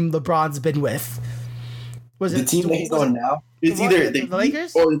team LeBron's been with? Was it the team that he's on now? It's either the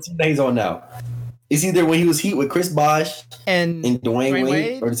Lakers or the team that he's on now. It's either when he was Heat with Chris Bosh and Dwayne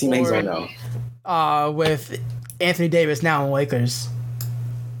Wade, or the team that he's on now. With Anthony Davis now on Lakers.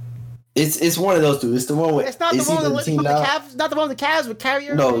 It's one of those two. It's the one with. It's not the one with the Cavs. Not the one with the Cavs with Kyrie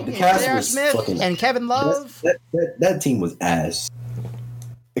Irving. No, the Cavs J.R. was Smith fucking, and Kevin Love. That team was ass.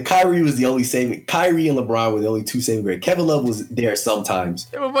 Kyrie was the only saving. Kyrie and LeBron were the only 2 saving grade. Kevin Love was there sometimes.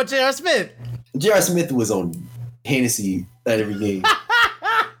 What about J.R. Smith? J.R. Smith was on Hennessy at every game.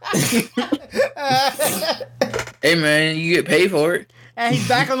 Hey man, you get paid for it. And he's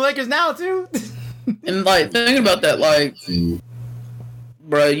back on the Lakers now too. And like thinking about that, like,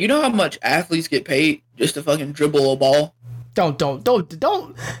 bro, you know how much athletes get paid just to fucking dribble a ball? Don't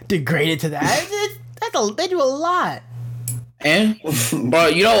degrade it to that. They do a lot. And bro,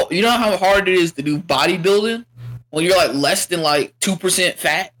 you know how hard it is to do bodybuilding when you're like less than like 2%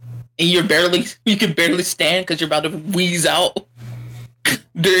 fat and you can barely stand because you're about to wheeze out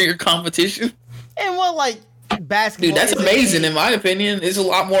during your competition. And what, like, basketball? Dude, that's amazing in my opinion. It's a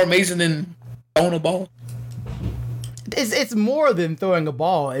lot more amazing than throwing a ball. It's more than throwing a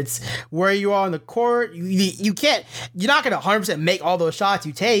ball. It's where you are on the court. You're not gonna 100% make all those shots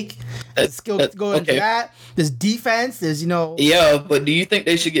you take. There's skill go into that. There's defense. There's Yeah, but do you think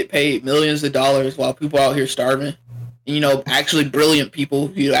they should get paid millions of dollars while people out here starving? Actually brilliant people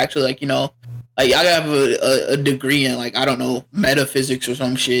who actually like I have a degree in like I don't know metaphysics or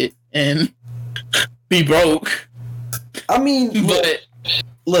some shit and be broke. I mean, but.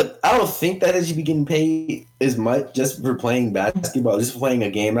 Look, I don't think that they should be getting paid as much just for playing basketball, just for playing a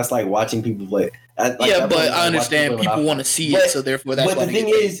game. That's like watching people play. But I understand people want to see it, so therefore that's. But the thing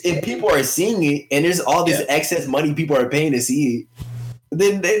is, if people are seeing it and there's all this excess money people are paying to see it,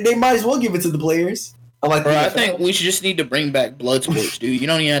 then they might as well give it to the players. I think we should just need to bring back blood sports, dude. You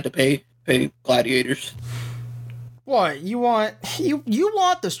don't even have to pay gladiators. What you want? You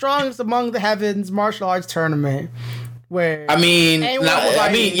want the strongest among the heavens martial arts tournament. Where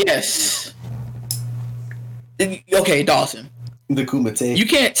yes. Okay, Dawson. The Kumite. You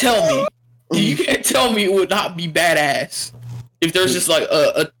can't tell me it would not be badass if there's just like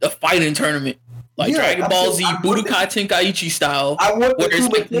a fighting tournament like Dragon Ball Z Budokai Tenkaichi style.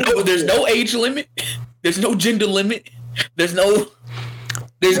 There's no age limit, there's no gender limit, there's no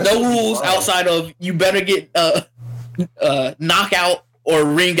rules outside of you better get knockout or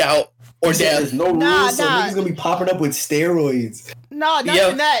ring out or There's death. no Nah, rules, so nah. niggas gonna be popping up with steroids. No, not Yeah.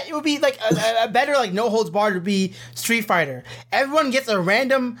 even that. It would be like a better like no holds barred would be Street Fighter. Everyone gets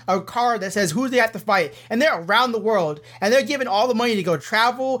a card that says who they have to fight, and they're around the world, and they're given all the money to go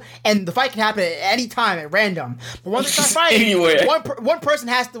travel, and the fight can happen at any time at random. But once they start fighting, Anywhere. one person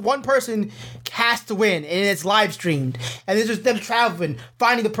has to win, and it's live streamed, and it's just them traveling,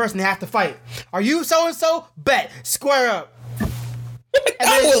 finding the person they have to fight. Are you so and so? Bet square up. And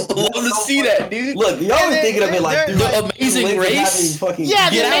I then- would love to see that, dude. Look, y'all And are thinking of it like they're- through The Amazing lens of Race? having fucking yeah,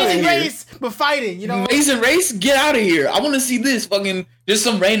 the Get outta Amazing here. Race, but fighting, you know. Amazing Race, get out of here. I want to see this fucking just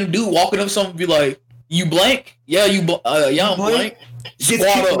some random dude walking up to someone and be like, "You blank? Yeah, yeah, I'm blank." Gets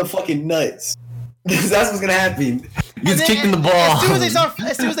Squad kicked in the up. fucking nuts. That's what's gonna happen. He's then- kicked in the ball. As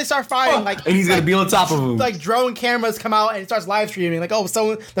soon as they start fighting, like and he's gonna be on top of him. like drone cameras come out and it starts live streaming. Like, oh,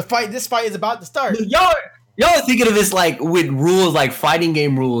 so this fight is about to start. Y'all are thinking of this like with rules, like fighting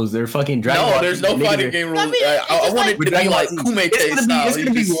game rules. They're fucking Dragon No, Ball. there's no Nigga, fighting game rules. I mean, it's I just want it like- to be like It's Kumite gonna style. be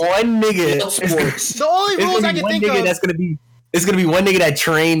You just- one nigga. Love sports. The only It's rules gonna I be can one think nigga of. that's gonna be. It's gonna be one nigga that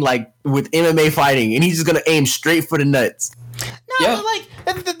trained like with MMA fighting, and he's just gonna aim straight for the nuts. No, Yeah. but like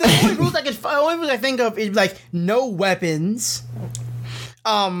the only rules only rules I think of is like no weapons.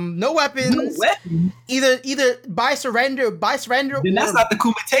 No weapons. Either by surrender. Then that's not the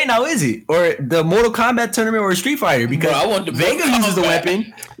Kumite now, is it? Or the Mortal Kombat tournament or Street Fighter? Because Bro, I want the Vega Mortal uses a Kombat.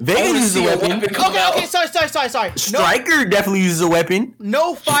 weapon. I Vega wanna uses a see a weapon. weapon come out. Okay. Sorry. No, Striker definitely uses a weapon.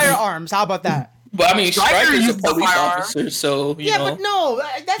 no firearms. How about that? But I mean, Striker Striker's a uses the police firearm. officer, so you Yeah, know. but no,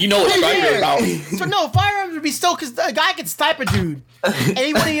 that's You know what right Striker is there. about. So no, firearms would be still because a guy could snipe a dude, and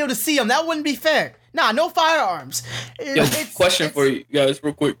he wouldn't be able to see him. That wouldn't be fair. Nah, no firearms. Yo, question for you guys,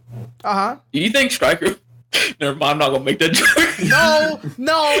 real quick. Uh-huh. Do you think Striker? Never mind, I'm not gonna make that joke.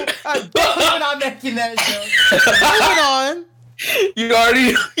 No. We're not making that joke. Moving on. You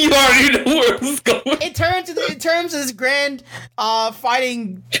already know where it's going. In terms of this grand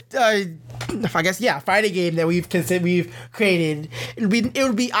fighting, I guess fighting game that we've created, it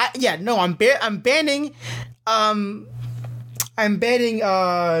would be I'm banning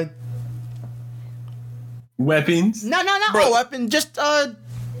Weapons. not Bro. a weapon, just So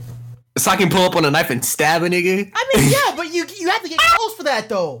I can pull up on a knife and stab a nigga. I mean, yeah, but you have to get close for that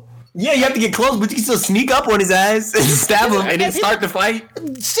though. Yeah, you have to get close, but you can still sneak up on his ass and stab him and then start the fight.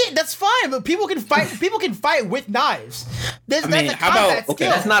 Shit, that's fine, but people can fight. People can fight with knives. That's mean, a how about- combat okay,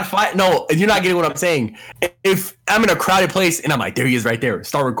 skill. That's not fight. No, you're not getting what I'm saying. If I'm in a crowded place and I'm like, there he is right there,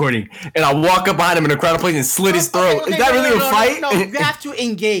 start recording, and I walk up behind him in a crowded place and slit his throat, Okay, is that no, really no, a no, fight? No, you have to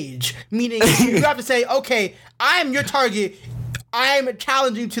engage. Meaning, you have to say, okay, I'm your target. I'm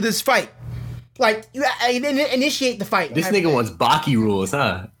challenging to this fight. Like, you initiate the fight. This nigga wants Baki rules,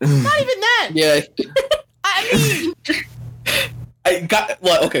 huh? Not even that. Yeah, I mean, I got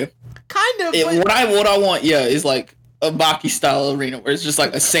well. Okay, kind of. But, what I want, is like a Baki style arena where it's just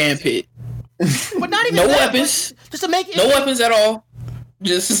like a sand pit, but not even no that, weapons, but just to make it. no weapons at all,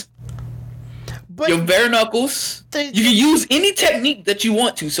 just But your bare knuckles. the- You can use any technique that you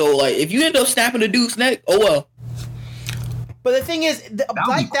want to. So like, if you end up snapping a dude's neck, oh well. But the thing is,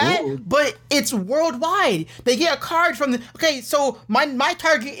 like be that, cool. but it's worldwide. They get a card from the. Okay, so my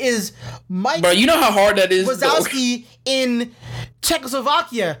target is Mike Bro, you know how hard that is. though? Wazowski in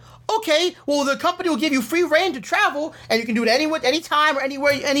Czechoslovakia. Okay, well the company will give you free reign to travel, and you can do it anytime or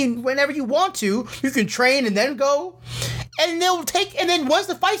anywhere, whenever you want to. You can train and then go, and then once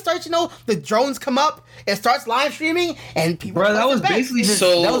the fight starts, the drones come up, it starts live streaming, and people. Bro, that was back. basically just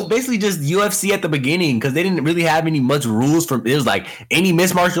So- UFC at the beginning because they didn't really have any much rules from. It was like any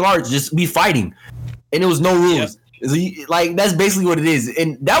mixed martial arts, just be fighting, and it was no rules. So like that's basically what it is,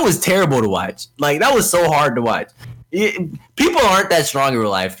 and that was terrible to watch. Like that was so hard to watch. People aren't that strong in real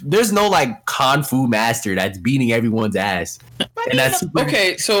life. There's no like kung fu master that's beating everyone's ass, and that's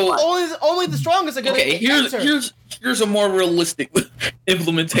Okay, so Only the strongest are gonna. okay, here's a more realistic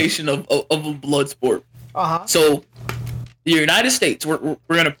implementation of a blood sport. So, the United States, we're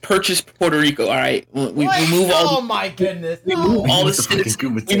gonna purchase Puerto Rico. All right, we move all. Oh my goodness! We No. move all the It's a fucking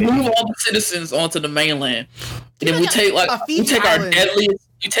citizens. Kumite. We move all the citizens onto the mainland, and then we like take a we Fiji take our island. deadliest.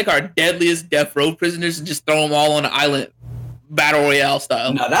 You take our deadliest death row prisoners and just throw them all on the island, battle royale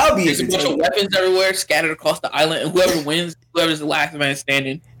style. No, that would be There's a bunch of entertaining. weapons everywhere scattered across the island, and whoever wins, whoever's the last man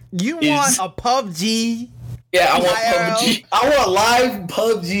standing. You is- want a PUBG? Yeah, I want IRL. PUBG. I want live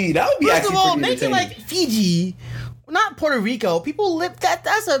PUBG. That would be First actually of all, pretty make it entertaining. like Fiji, not Puerto Rico. People live that.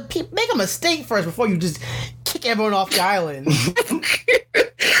 Make a mistake first before you just kick everyone off the island.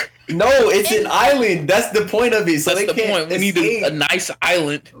 No, it's an island. That's the point of it. So That's they the can't point. We need escape. a nice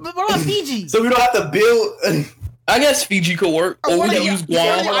island. But what about Fiji? So we don't have to build. I guess Fiji could work, or we could use What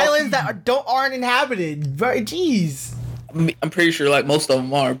are Guam. the islands that aren't inhabited? Very, jeez. I'm pretty sure like most of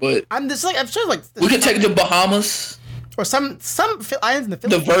them are, but I'm sure like we could take the Bahamas, or some islands in the the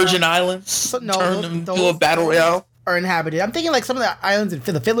Philippines. Virgin Islands, No, turn them to a battle royale. Are inhabited. I'm thinking like some of the islands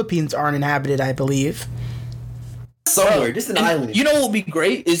in the Philippines aren't inhabited, I believe. Somewhere, just an island. You know what would be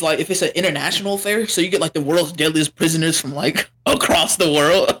great is like if it's an international affair, so you get like the world's deadliest prisoners from like across the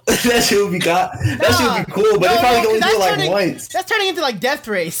world. That shit would be that shit would be cool, but they probably only do it like once. That's turning into like Death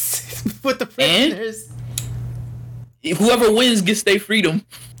Race with the prisoners. Whoever wins gets their freedom,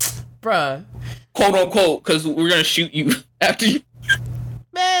 Bruh. quote unquote, because we're gonna shoot you after you.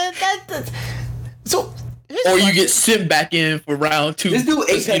 Man, that's so. Or you get sent back in for round 2. Just do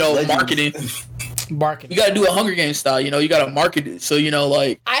Apex Legends. Marketing. Marketing. You gotta do a Hunger Games style, you gotta market it. So,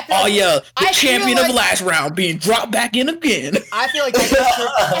 like, the champion of the last round being dropped back in again. I feel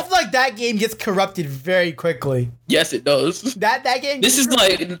like that game gets corrupted very quickly. Yes, it does. That game. This is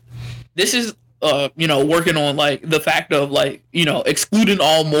working on like the fact of like, excluding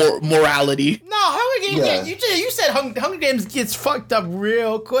all morality. No, Hunger Games. Yeah. You said Hunger Games gets fucked up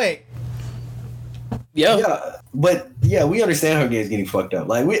real quick. Yeah, but we understand Hunger Games getting fucked up.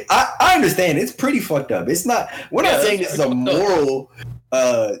 Like I understand it's pretty fucked up. It's not. We're not saying this is a moral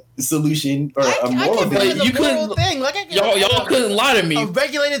solution or a moral thing. You couldn't thing. Like y'all couldn't lie to me. A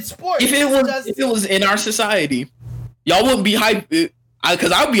regulated sport. If it was in our society, y'all wouldn't be hype.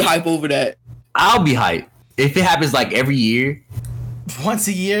 Because I'd be hype over that. I'll be hype if it happens like every year. Once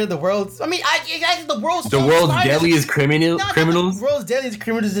a year, the world's. I mean, the world's deadliest criminals. The world's deadliest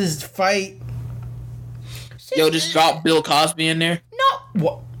criminals is fight. Yo, just drop Bill Cosby in there. No,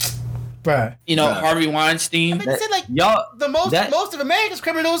 what, bruh? Harvey Weinstein. I mean, like y'all, most of America's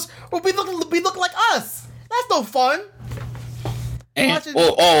criminals will be look like us. That's no fun. And,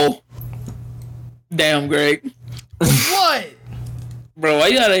 damn, Greg. What? Bro, why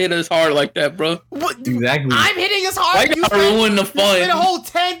you gotta hit us hard like that, bro? What? Exactly. I'm hitting us hard. Why you gotta ruin the fun? You spent a whole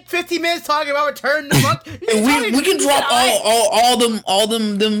 10, 15 minutes talking about Return to Monke. we can drop all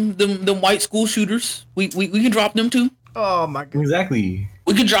them white school shooters. We can drop them too. Oh my god. Exactly.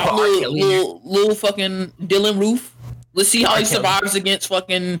 We can drop little fucking Dylan Roof. Let's see how he survives against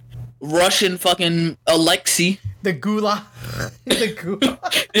fucking Russian fucking Alexei. The Gula. The Gula.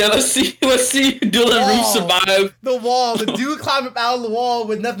 Yeah, let's see Dylan Roof survive. The wall. The dude climbed up out of the wall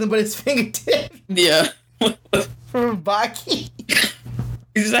with nothing but his fingertip. Yeah. From Baki.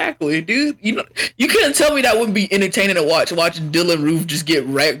 Exactly, dude. You couldn't tell me that wouldn't be entertaining to watch. Watching Dylan Roof just get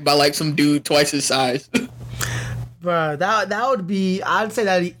wrecked by like some dude twice his size. Bro, that would be. I'd say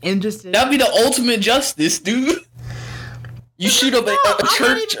that'd be interesting. That'd be the ultimate justice, dude. You shoot up a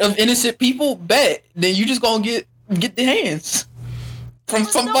church of innocent people, bet. Then you just gonna get the hands from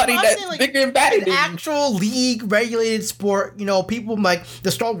somebody that's like, bigger and badder than you. Actual league regulated sport. People like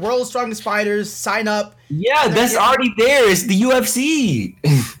the world's strongest fighters sign up. Yeah, that's already there. It's the UFC.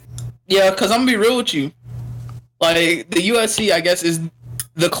 Yeah, because I'm gonna be real with you. Like, the UFC, I guess, is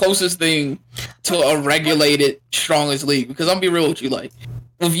the closest thing to a regulated strongest league. Because I'm gonna be real with you. Like,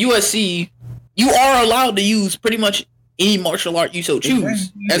 with UFC, you are allowed to use pretty much any martial art you so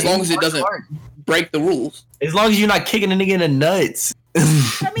choose, as long as it doesn't break the rules. As long as you're not kicking a nigga in the nuts.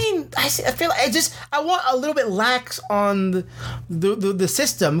 I mean, I feel like I want a little bit lax on the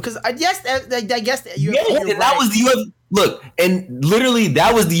system because I guess that you. Yeah, that right. Was the UFC. Look, and literally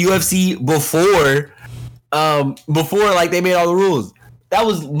that was the UFC before like they made all the rules. That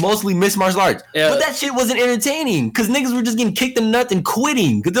was mostly mixed martial arts. Yeah. But that shit wasn't entertaining because niggas were just getting kicked in the nuts and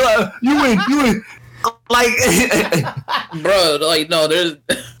quitting. Cause they're like, you win. Like, bro, like, no,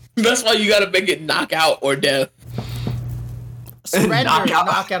 that's why you gotta make it knockout or death. Surrender,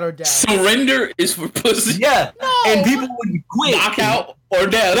 knockout or death. Surrender is for pussy. Yeah, no. And people would quit. Knockout or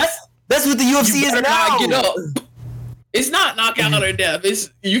death. That's what the UFC is now. Get up. It's not knockout or death.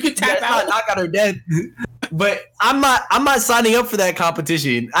 You can tap out. Not knockout or death. But I'm not signing up for that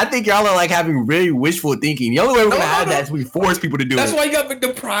competition. I think y'all are like having really wishful thinking. The only way we're gonna have that is we force people to do that's it. That's why you gotta make the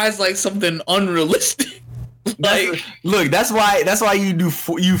prize like something unrealistic. That's why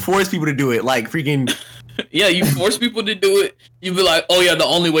you force people to do it. Like freaking. Yeah, you force people to do it. You be like, oh yeah, the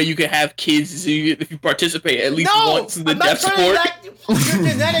only way you can have kids is if you participate at least once in the death sport. Your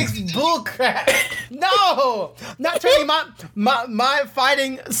genetics bullcrap. No, not turning my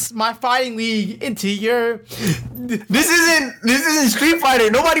fighting league into your. This isn't Street Fighter.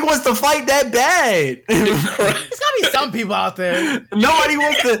 Nobody wants to fight that bad. There's gotta be some people out there. Nobody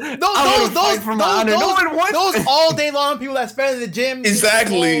wants to. Those all day long people that spend in the gym.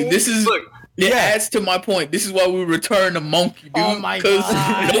 Exactly. This is. It adds to my point. This is why we return to Monke, dude. Oh my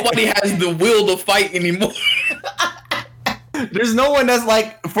god! Nobody has the will to fight anymore. There's no one that's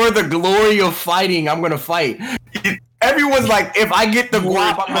like, for the glory of fighting, I'm gonna fight. Everyone's like, if I get the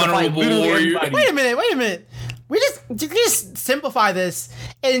guap, I'm gonna fight literally everybody. Wait a minute. We just simplify this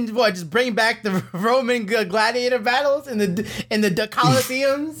and just bring back the Roman gladiator battles in the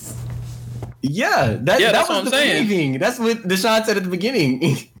Colosseums. Yeah, that was the thing. That's what Deshaun said at the beginning.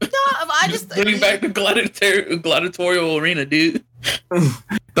 No, I just bring back the gladiatorial arena, dude.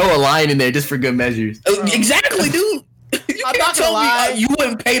 Throw a lion in there just for good measures. Exactly, dude. I'm not gonna lie. You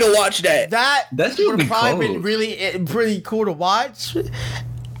wouldn't pay to watch that. That would have probably been pretty cool to watch.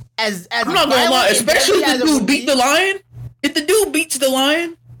 As I'm not gonna lie, especially if the dude beat the lion. If the dude beats the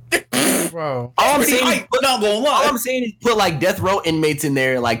lion, bro. All I'm saying is put like death row inmates in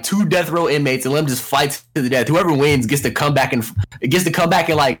there, like 2 death row inmates, and let them just fight to the death. Whoever wins gets to come back in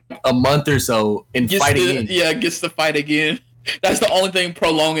like a month or so and fight again. Yeah, gets to fight again. That's the only thing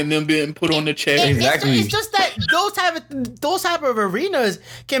prolonging them being put on the chair. Exactly. It's just that those type of arenas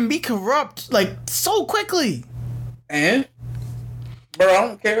can be corrupt like so quickly. And bro, I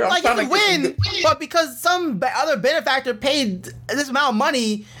don't care. Like you can win, but because some other benefactor paid this amount of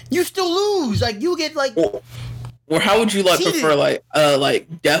money, you still lose. Like you get like. Or how would you prefer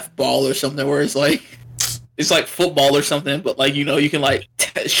like death ball or something where it's like football or something, but like you can like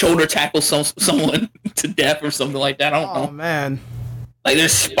shoulder tackle someone to death or something like that. I don't know. Oh man. Like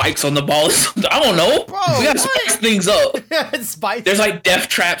there's spikes on the ball or something. I don't know. Bro, we gotta spice things up. Spikes. There's like death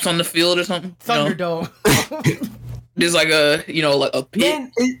traps on the field or something. Thunderdome. There's like a like a pit.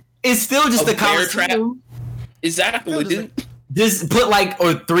 Man, it's still just a bear trap. Coliseum. Exactly, dude. Just put like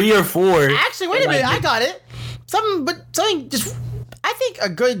 3 or 4. Actually, wait a minute. I got it. Something just. I think a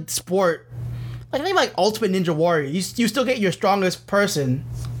good sport. Like I think like Ultimate Ninja Warrior. You still get your strongest person.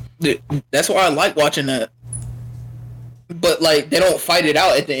 Dude, that's why I like watching that. But like they don't fight it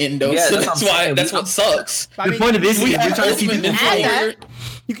out at the end though. Yeah, so that's what sucks. The point of this is we're trying to see people fight.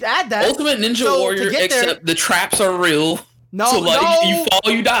 You can add that. Ultimate Ninja Warrior, except the traps are real. No, so like you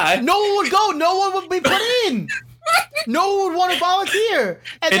fall, you die. No one would go. No one would be put in. No one would want to volunteer.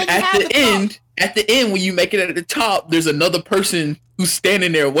 And then at the end, when you make it at the top, there's another person who's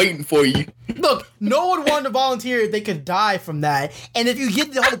standing there waiting for you. Look, no one wanted to volunteer if they could die from that. And if you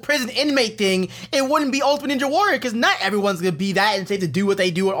get the whole prison inmate thing, it wouldn't be Ultimate Ninja Warrior because not everyone's gonna be that and say to do what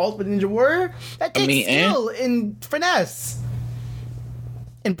they do with Ultimate Ninja Warrior. That takes skill and finesse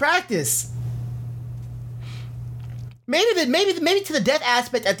and practice. Maybe to the death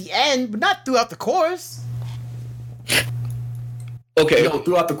aspect at the end, but not throughout the course. Okay,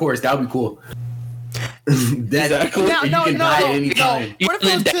 throughout the course, that would be cool. Exactly. No. What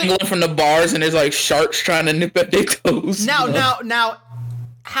if they're dangling from the bars and there's like sharks trying to nip at their toes? Now,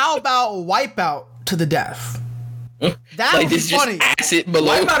 how about Wipeout to the death? That would be funny. Just acid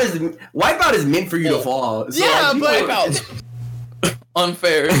below. Wipeout is meant for you to fall. So yeah, but Wipeout's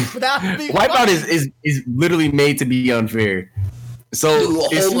unfair. Wipeout is literally made to be unfair. So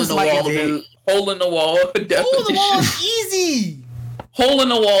hole in the wall, dude. Hole in the wall. Hole in the wall is easy. Hole in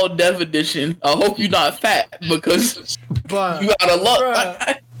the wall, Dev Edition. I hope you're not fat because you out of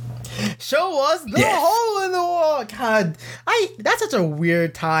luck. Show us the hole in the wall. God, that's such a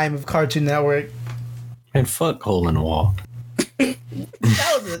weird time of Cartoon Network. And fuck hole in the wall. That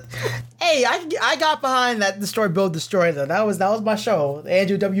was it. Hey, I got behind that Destroy Build Destroy though. That was my show.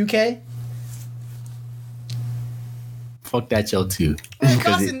 Andrew WK. Fuck that show too.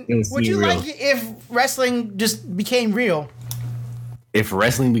 Dawson, would you like it if wrestling just became real? If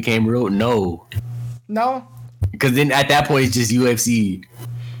wrestling became real, no. No? Because then at that point it's just UFC.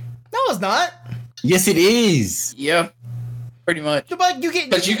 No, it's not. Yes, it is. Yeah, pretty much. But you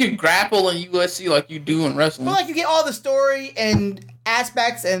can grapple in UFC like you do in wrestling. But like you get all the story and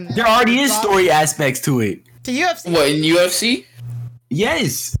aspects and there already is story aspects to it. To UFC. What in UFC?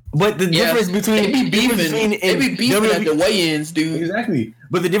 Yes, but the difference between they be beefing at the weigh-ins, dude. Exactly,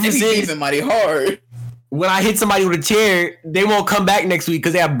 but the difference is beefing mighty hard. When I hit somebody with a chair, they won't come back next week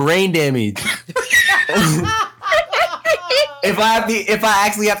because they have brain damage. If I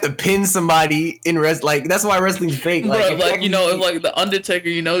actually have to pin somebody in like that's why wrestling's fake. Like, if the Undertaker,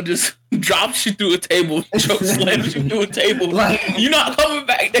 just drops you through a table, choke slams you through a table. Like, you're not coming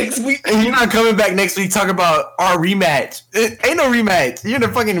back next week. You're not coming back next week. Talk about our rematch. It ain't no rematch. You're in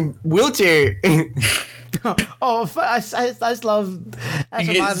a fucking wheelchair. I just love.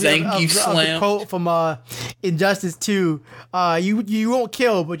 That's the quote from Injustice 2. You won't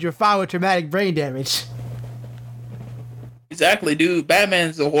kill, but you're fine with traumatic brain damage. Exactly, dude.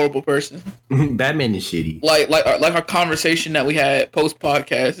 Batman's a horrible person. Batman is shitty. Like our conversation that we had post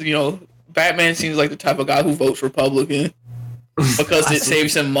podcast. Batman seems like the type of guy who votes Republican. because it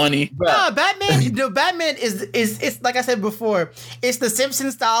saves him money. Nah, Batman. Batman is it's like I said before. It's the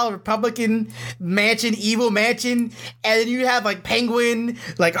Simpsons style Republican mansion, evil mansion, and then you have like Penguin,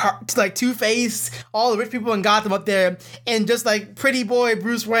 like Two-Face, all the rich people in Gotham up there, and just like pretty boy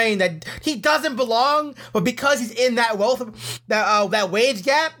Bruce Wayne that he doesn't belong, but because he's in that wealth, that wage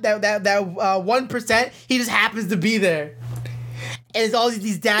gap, that 1%, he just happens to be there. And it's all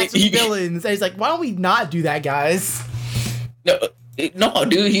these dastardly villains, and he's like, why don't we not do that, guys? No,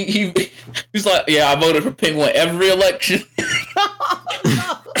 dude, he's like, yeah, I voted for Penguin every election.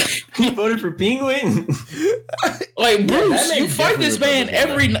 He voted for Penguin. Like, Bruce, you fight this man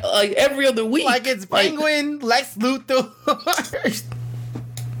every other week. Like it's Penguin, Lex Luthor.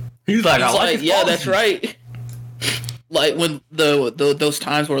 He's like, yeah, that's right. Like when those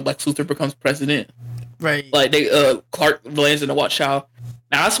times where Lex Luthor becomes president, right? Like Clark lands in the Watchtower.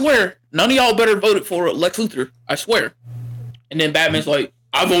 Now I swear, none of y'all better voted for Lex Luthor. I swear. And then Batman's like,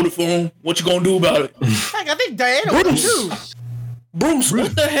 I voted for him. What you gonna do about it? Like, I think Diana would too. Bruce,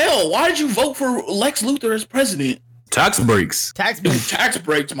 what the hell? Why did you vote for Lex Luthor as president? Tax breaks. Tax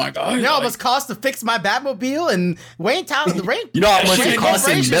breaks, my guy. You know how much cost to fix my Batmobile and Wayne Town? You know how much it costs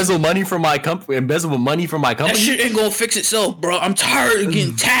to embezzle money from my company? That shit ain't gonna fix itself, bro. I'm tired of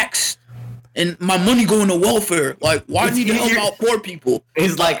getting taxed. And my money going to welfare. Like, why do I need to help out poor people?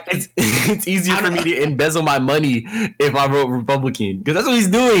 It's like it's easier for me to embezzle my money if I vote Republican, because that's what he's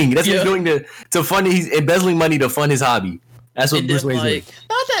doing. That's what he's doing to fund. He's embezzling money to fund his hobby. That's what Bruce Wayne's doing.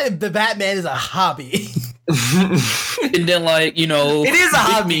 Not that the Batman is a hobby. And then, like, you know, it is a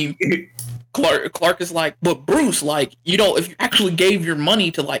hobby. Clark is like, but Bruce, like, you know, if you actually gave your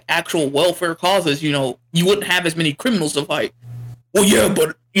money to like actual welfare causes, you know, you wouldn't have as many criminals to fight. Well, yeah,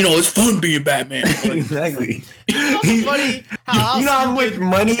 but you know, it's fun being Batman. Like, exactly. It's funny how you know how much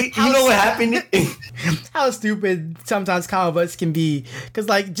money. You know what happened? How stupid sometimes comic books can be. Because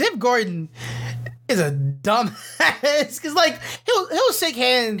like Jim Gordon is a dumbass. Because like he'll shake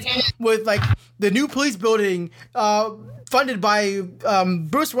hands with like the new police building funded by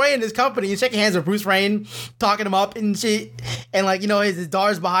Bruce Wayne and his company, and shaking hands with Bruce Wayne, talking him up and shit, and like, you know, his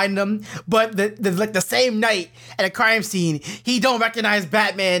daughter's behind him. But the same night at a crime scene, he don't recognize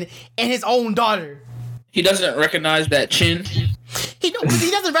Batman and his own daughter. He doesn't recognize that chin. He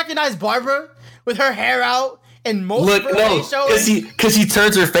doesn't recognize Barbara with her hair out and most of her shows. Because he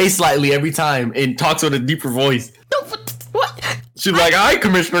turns her face slightly every time and talks with a deeper voice. No, what? She's like, "Hi,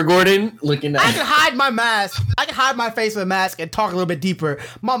 Commissioner Gordon." Looking at. I can hide my mask. I can hide my face with a mask and talk a little bit deeper.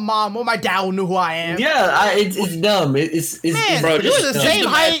 My mom or my dad will know who I am. Yeah, it's dumb. It's man, bro, you're the same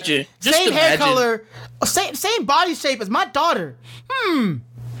height, same hair color, same body shape as my daughter.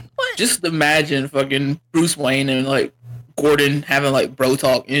 What? Just imagine fucking Bruce Wayne and like Gordon having like bro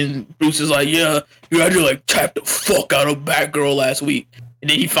talk, and Bruce is like, "Yeah, you had to like tap the fuck out of Batgirl last week." And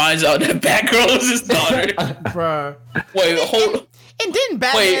then he finds out that Batgirl is his daughter. Bruh. Wait, hold. And didn't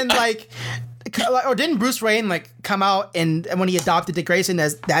Batman or didn't Bruce Wayne like come out and when he adopted Dick Grayson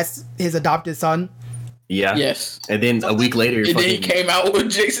as that's his adopted son? Yeah. Yes. And then a week later, and then he came out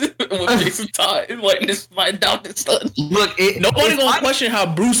with Jason Todd, like, this is my adopted son. Look, nobody gonna question how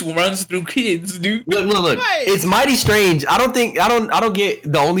Bruce runs through kids, dude. Look. Right. It's mighty strange. I don't get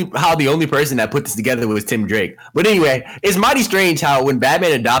the only person that put this together was Tim Drake. But anyway, it's mighty strange how when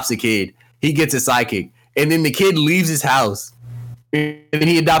Batman adopts a kid, he gets a sidekick, and then the kid leaves his house, and then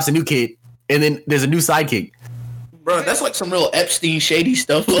he adopts a new kid, and then there's a new sidekick. Bro, that's like some real Epstein shady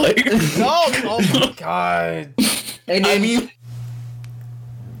stuff. Like, oh my god! And then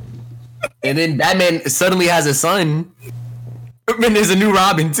and then Batman suddenly has a son, and there's a new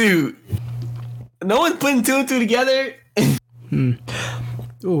Robin too. No one's putting two and two together.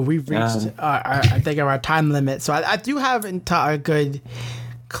 Oh, we've reached I think our time limit. So I do have a good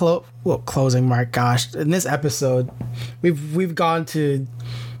closing mark. Gosh, in this episode, we've gone to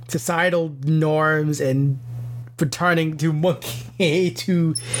societal norms and returning to Monke,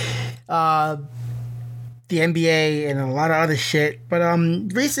 to the NBA and a lot of other shit. But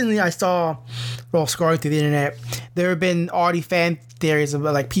recently I saw, while scrolling through the internet, there have been already fan theories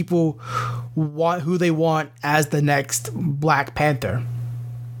about like people who they want as the next Black Panther.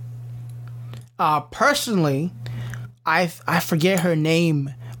 Personally, I forget her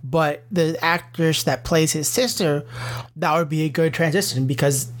name, but the actress that plays his sister, that would be a good transition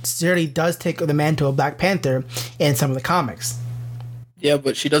because Shirley does take the mantle of Black Panther in some of the comics. Yeah,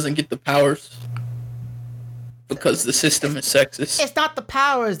 but she doesn't get the powers because the system is sexist. It's not the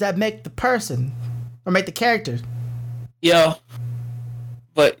powers that make the person or make the character. Yeah,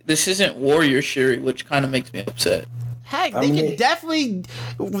 but this isn't Warrior Shuri, which kind of makes me upset. Heck, they could definitely,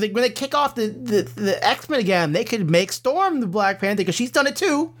 when they kick off the X-Men again, they could make Storm the Black Panther, because she's done it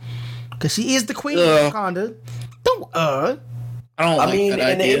too. Because she is the queen of Wakanda. I mean,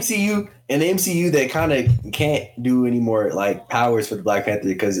 in the MCU, they kind of can't do any more like powers for the Black Panther,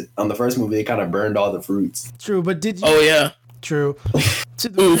 because on the first movie they kind of burned all the fruits. True, but did you? Oh yeah. True.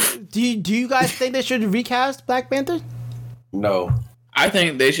 Do you guys think they should recast Black Panther? No. I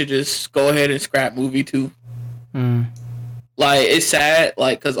think they should just go ahead and scrap movie 2. Like, it's sad,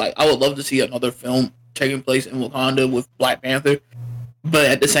 like, because like I would love to see another film taking place in Wakanda with Black Panther, but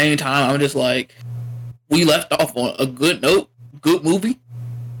at the same time, I'm just like, we left off on a good note, good movie,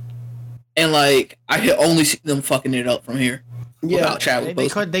 and like I could only see them fucking it up from here. Yeah,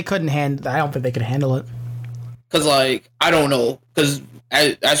 they couldn't handle. I don't think they could handle it. Cause like I don't know, cause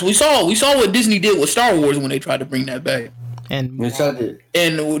as we saw what Disney did with Star Wars when they tried to bring that back, and we saw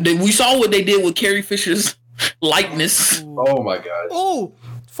what they did with Carrie Fisher's likeness. Oh my god! Oh,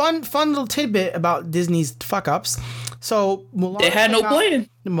 fun little tidbit about Disney's fuck ups. So Mulan they had no plan.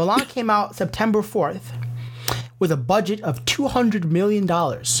 Mulan came out September 4th with a budget of $200 million.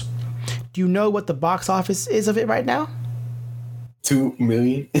 Do you know what the box office is of it right now? 2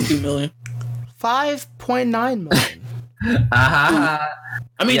 million. 2 million. 5.9 million. I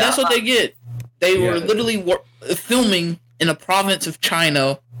mean, that's what they get. They were literally filming in a province of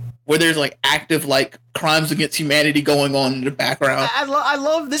China where there's like active like crimes against humanity going on in the background. I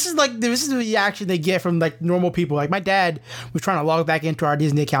love this is the reaction they get from like normal people. Like my dad was trying to log back into our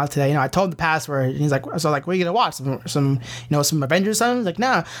Disney account today. You know, I told him the password, and he's like, "So like, what are you gonna watch? Some Avengers something?" He's like,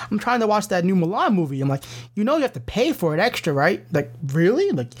 "Nah, I'm trying to watch that new Mulan movie." I'm like, "You know, you have to pay for it extra, right?" Like, really?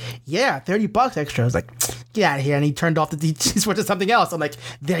 I'm like, yeah, $30 extra. I was like, get out of here. And he turned off he switched to something else. I'm like,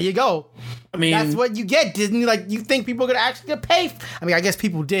 there you go. I mean, that's what you get, Disney. Like, you think people are gonna actually pay? I mean, I guess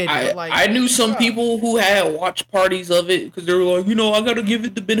people did. I knew some people who had watch parties of it because they were like, I gotta give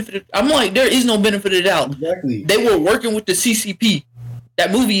it the benefit. I'm like, there is no benefit of the doubt. Exactly. They were working with the CCP.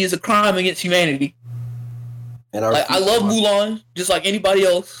 That movie is a crime against humanity. And I love Mulan just like anybody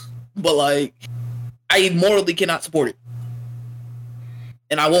else, but like, I morally cannot support it,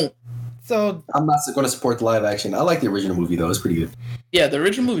 and I won't. So I'm not going to support the live action. I like the original movie though; it's pretty good. Yeah, the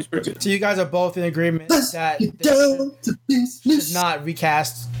original movie's pretty good. So you guys are both in agreement that they should not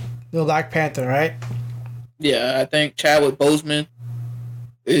recast the Black Panther, right? Yeah, I think Chadwick Boseman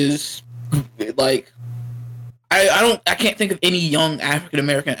is like I can't think of any young African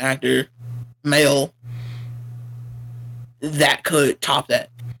American actor, male, that could top that.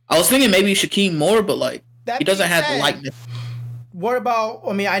 I was thinking maybe Shaquem Moore, but like he doesn't have the likeness. What about?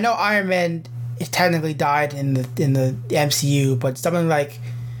 I mean, I know Iron Man technically died in the MCU, but something like,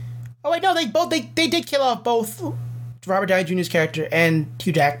 oh wait, no, they did kill off both Robert Downey Jr.'s character and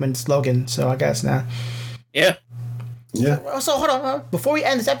Hugh Jackman's Logan. So I guess now. Yeah. Yeah. So hold on, before we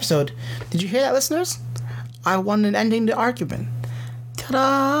end this episode, did you hear that, listeners? I won an ending the argument.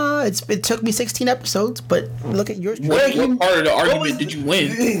 Ta-da! It took me 16 episodes, but look at yours. What part of the argument did you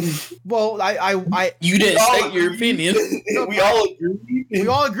win? Well, I you didn't state your opinion. We all agreed. We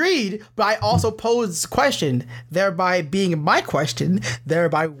all agreed, but I also posed a question, thereby being my question,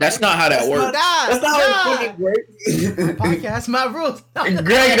 thereby. That's not how that works. That's not how it fucking works. Podcast, my rules.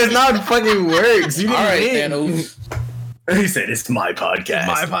 Greg, that's not how it fucking works. You all right, win. Thanos. He said it's my podcast.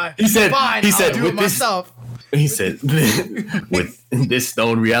 My podcast. He said. Fine, He said I'll do with it this. myself. He said, with this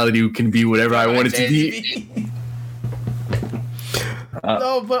stone reality can be whatever I want it to be.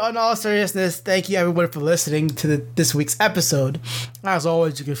 No, but on all seriousness, thank you everyone for listening to this week's episode. As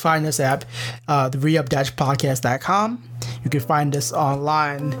always, you can find us at the reup-podcast.com. You can find us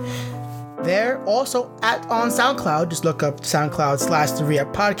online there. Also on SoundCloud, just look up SoundCloud/The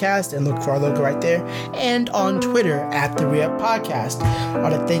Reup Podcast and look for our logo right there. And on Twitter at The Reup Podcast. I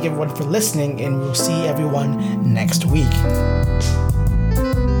want to thank everyone for listening, and we'll see everyone next week.